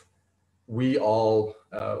goal of we all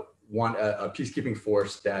want a peacekeeping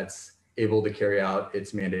force that's able to carry out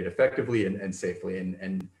its mandate effectively and safely.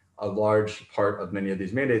 And a large part of many of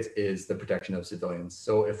these mandates is the protection of civilians.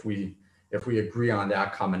 So if we if we agree on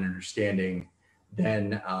that common understanding,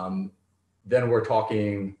 then we're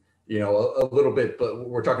talking, you know, a little bit, but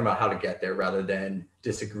we're talking about how to get there rather than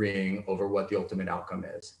disagreeing over what the ultimate outcome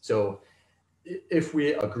is. So if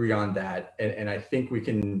we agree on that, and I think we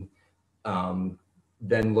can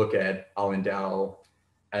then look at Al-Endow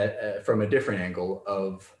from a different angle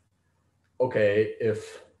of, okay,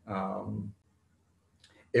 if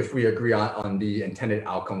we agree on the intended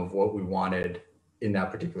outcome of what we wanted in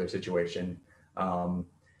that particular situation,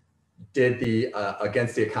 did the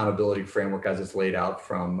against the accountability framework as it's laid out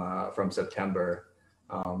from September,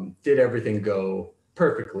 did everything go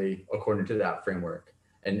perfectly according to that framework?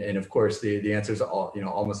 And of course, the answer is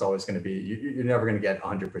almost always going to be you're never going to get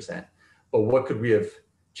 100%. But what could we have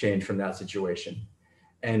changed from that situation?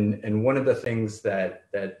 And one of the things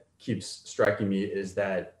that keeps striking me is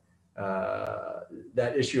that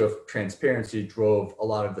that issue of transparency drove a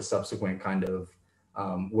lot of the subsequent kind of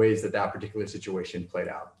ways that particular situation played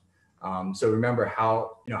out. So remember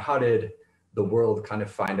how did the world kind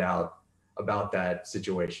of find out about that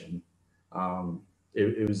situation?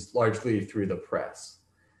 It was largely through the press.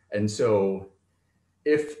 And so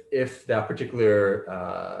if that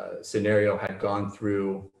particular scenario had gone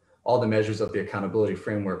through all the measures of the accountability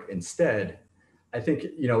framework instead, I think,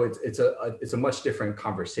 you know, it's a much different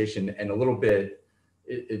conversation, and a little bit,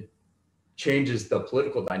 it changes the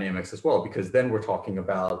political dynamics as well, because then we're talking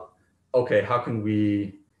about, okay, how can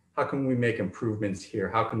we make improvements here?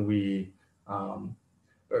 How can we,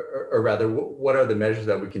 or rather, what are the measures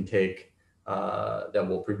that we can take that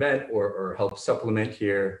will prevent or help supplement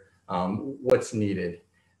here? What's needed,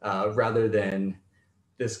 rather than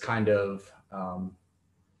this kind of, I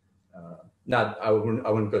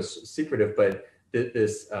wouldn't go secretive, but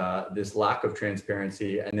this lack of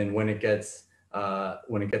transparency, and then when it gets out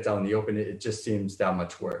in the open, it just seems that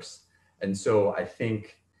much worse. And so I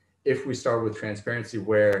think if we start with transparency,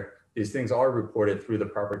 where these things are reported through the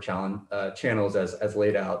proper channels as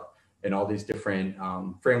laid out in all these different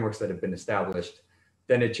frameworks that have been established,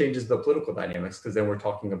 then it changes the political dynamics, because then we're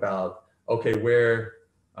talking about, okay, where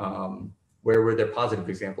were there positive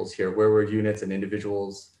examples here? Where were units and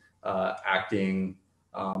individuals acting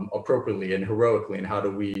appropriately and heroically, and how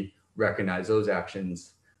do we recognize those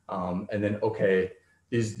actions? And then, okay,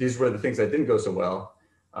 these were the things that didn't go so well.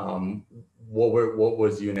 What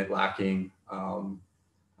was unit lacking?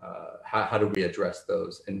 How do we address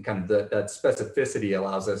those? And kind of that specificity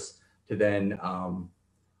allows us to then,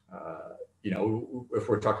 you know, if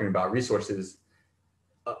we're talking about resources,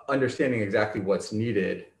 understanding exactly what's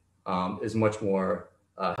needed is much more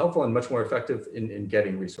helpful and much more effective in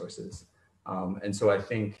getting resources. And so I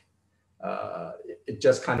think it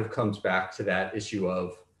just kind of comes back to that issue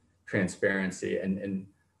of transparency, and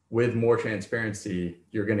with more transparency,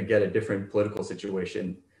 you're going to get a different political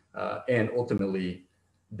situation, and ultimately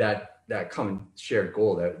that common shared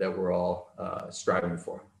goal that we're all striving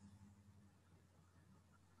for.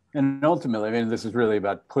 And ultimately, I mean, this is really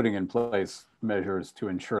about putting in place measures to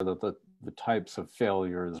ensure that the types of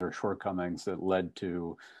failures or shortcomings that led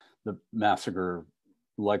to the massacre,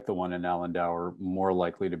 like the one in Al-Endow, are more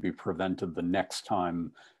likely to be prevented the next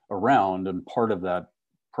time around. And part of that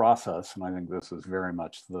process, and I think this is very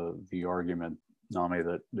much the argument,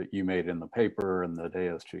 Namie, that you made in the paper and that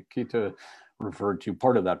ASG Kita referred to,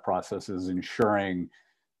 part of that process is ensuring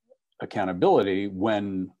accountability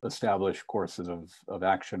when established courses of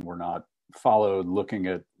action were not followed, looking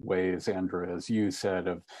at ways, Andrea, as you said,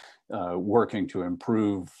 of working to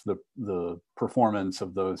improve the performance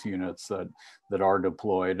of those units that are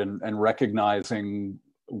deployed, and recognizing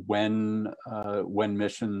when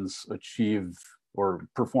missions achieve or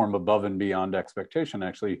perform above and beyond expectation,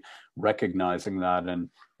 actually recognizing that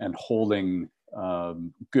and holding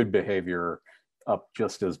good behavior up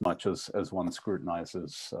just as much as one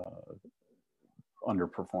scrutinizes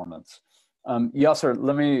underperformance. Yasser,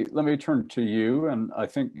 let me turn to you, and I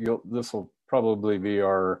think this will probably be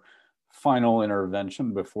our final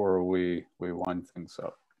intervention before we wind things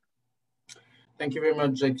up. Thank you very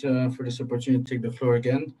much, Jake, for this opportunity to take the floor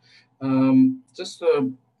again. Just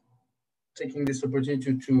taking this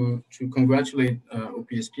opportunity to congratulate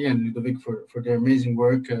OPSP and Ludovic for their amazing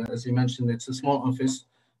work. As you mentioned, it's a small office,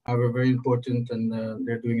 however very important, and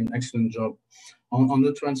they're doing an excellent job. On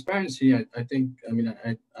the transparency, I think, I mean,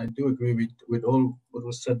 I do agree with all what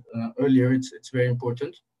was said earlier. It's very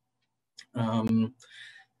important.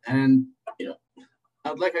 And, you know,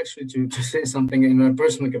 I'd like actually to say something in my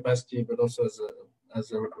personal capacity, but also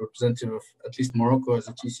as a representative of at least Morocco as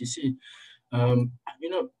a GCC. You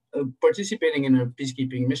know, participating in a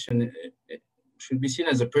peacekeeping mission, it should be seen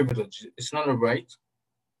as a privilege. It's not a right.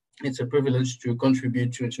 it's a privilege to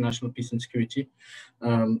contribute to international peace and security,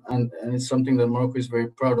 and it's something that Morocco is very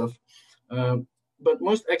proud of. But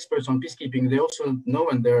most experts on peacekeeping, they also know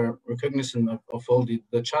and they're recognizant of all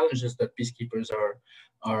the challenges that peacekeepers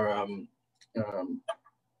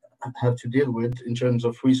have to deal with in terms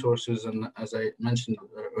of resources, and as I mentioned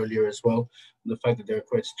earlier as well, the fact that they're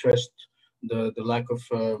quite stressed, the lack of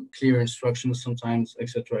clear instructions sometimes,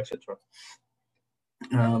 etc., etc.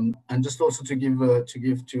 And just also to give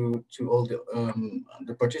to all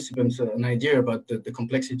the participants an idea about the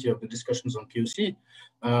complexity of the discussions on POC.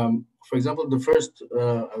 For example, the first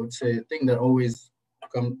I would say thing that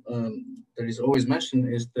is always mentioned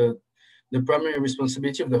is the primary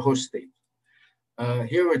responsibility of the host state.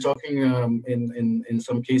 Here we're talking in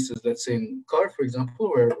some cases, let's say in CAR, for example,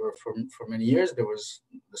 where for many years the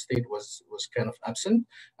state was kind of absent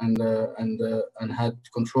and had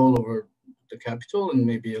control over the capital and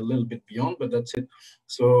maybe a little bit beyond, but that's it.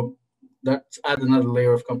 So that adds another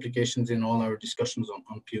layer of complications in all our discussions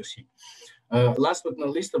on POC. Last but not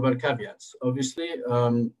least, about caveats. Obviously,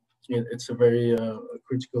 it's a very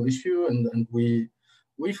critical issue, and we,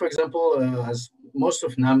 for example, as most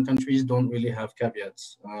of NAM countries don't really have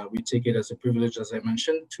caveats. We take it as a privilege, as I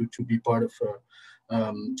mentioned, to be part of,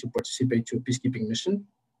 to participate to a peacekeeping mission.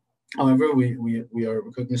 However, we are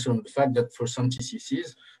cognizant of the fact that for some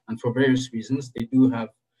TCCs and for various reasons, they do have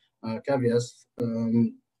caveats,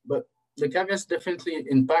 but the caveats definitely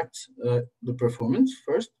impact the performance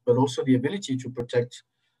first, but also the ability to protect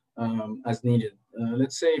as needed.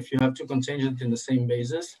 Let's say if you have two contingents in the same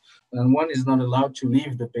basis, and one is not allowed to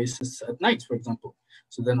leave the basis at night, for example.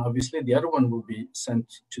 So then obviously the other one will be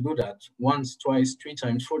sent to do that once, twice, 3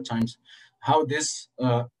 times, 4 times. How this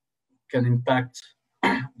can impact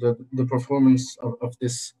the performance of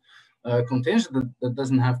this contingent that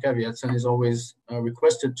doesn't have caveats and is always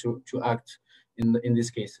requested to act in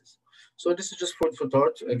these cases. So this is just food for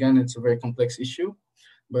thought. Again, it's a very complex issue,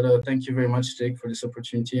 but thank you very much, Jake, for this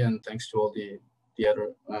opportunity, and thanks to all the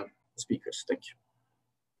other speakers. Thank you.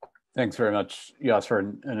 Thanks very much,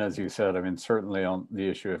 Yasser. And as you said, I mean, certainly on the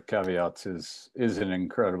issue of caveats is an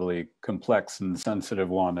incredibly complex and sensitive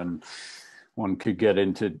one, and one could get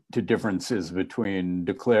into differences between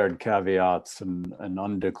declared caveats and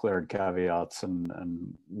undeclared caveats,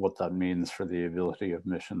 and what that means for the ability of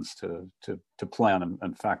missions to plan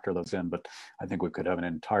and factor those in. But I think we could have an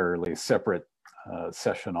entirely separate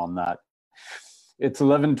session on that. It's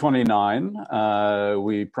 11:29.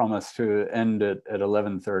 We promised to end it at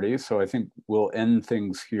 11:30, so I think we'll end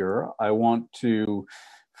things here. I want to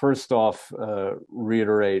first off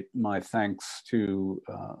reiterate my thanks to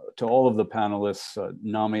all of the panelists.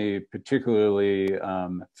 Namie, particularly,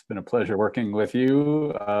 it's been a pleasure working with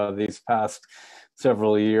you these past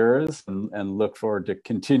several years, and look forward to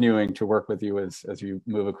continuing to work with you as you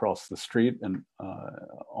move across the street and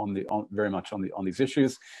very much on these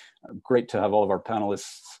issues. Great to have all of our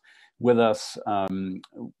panelists with us.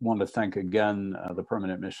 Want to thank again the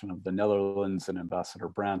permanent mission of the Netherlands and Ambassador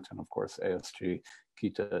Brandt, and of course ASG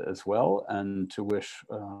Kita as well, and to wish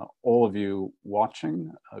all of you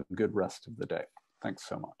watching a good rest of the day. Thanks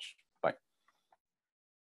so much.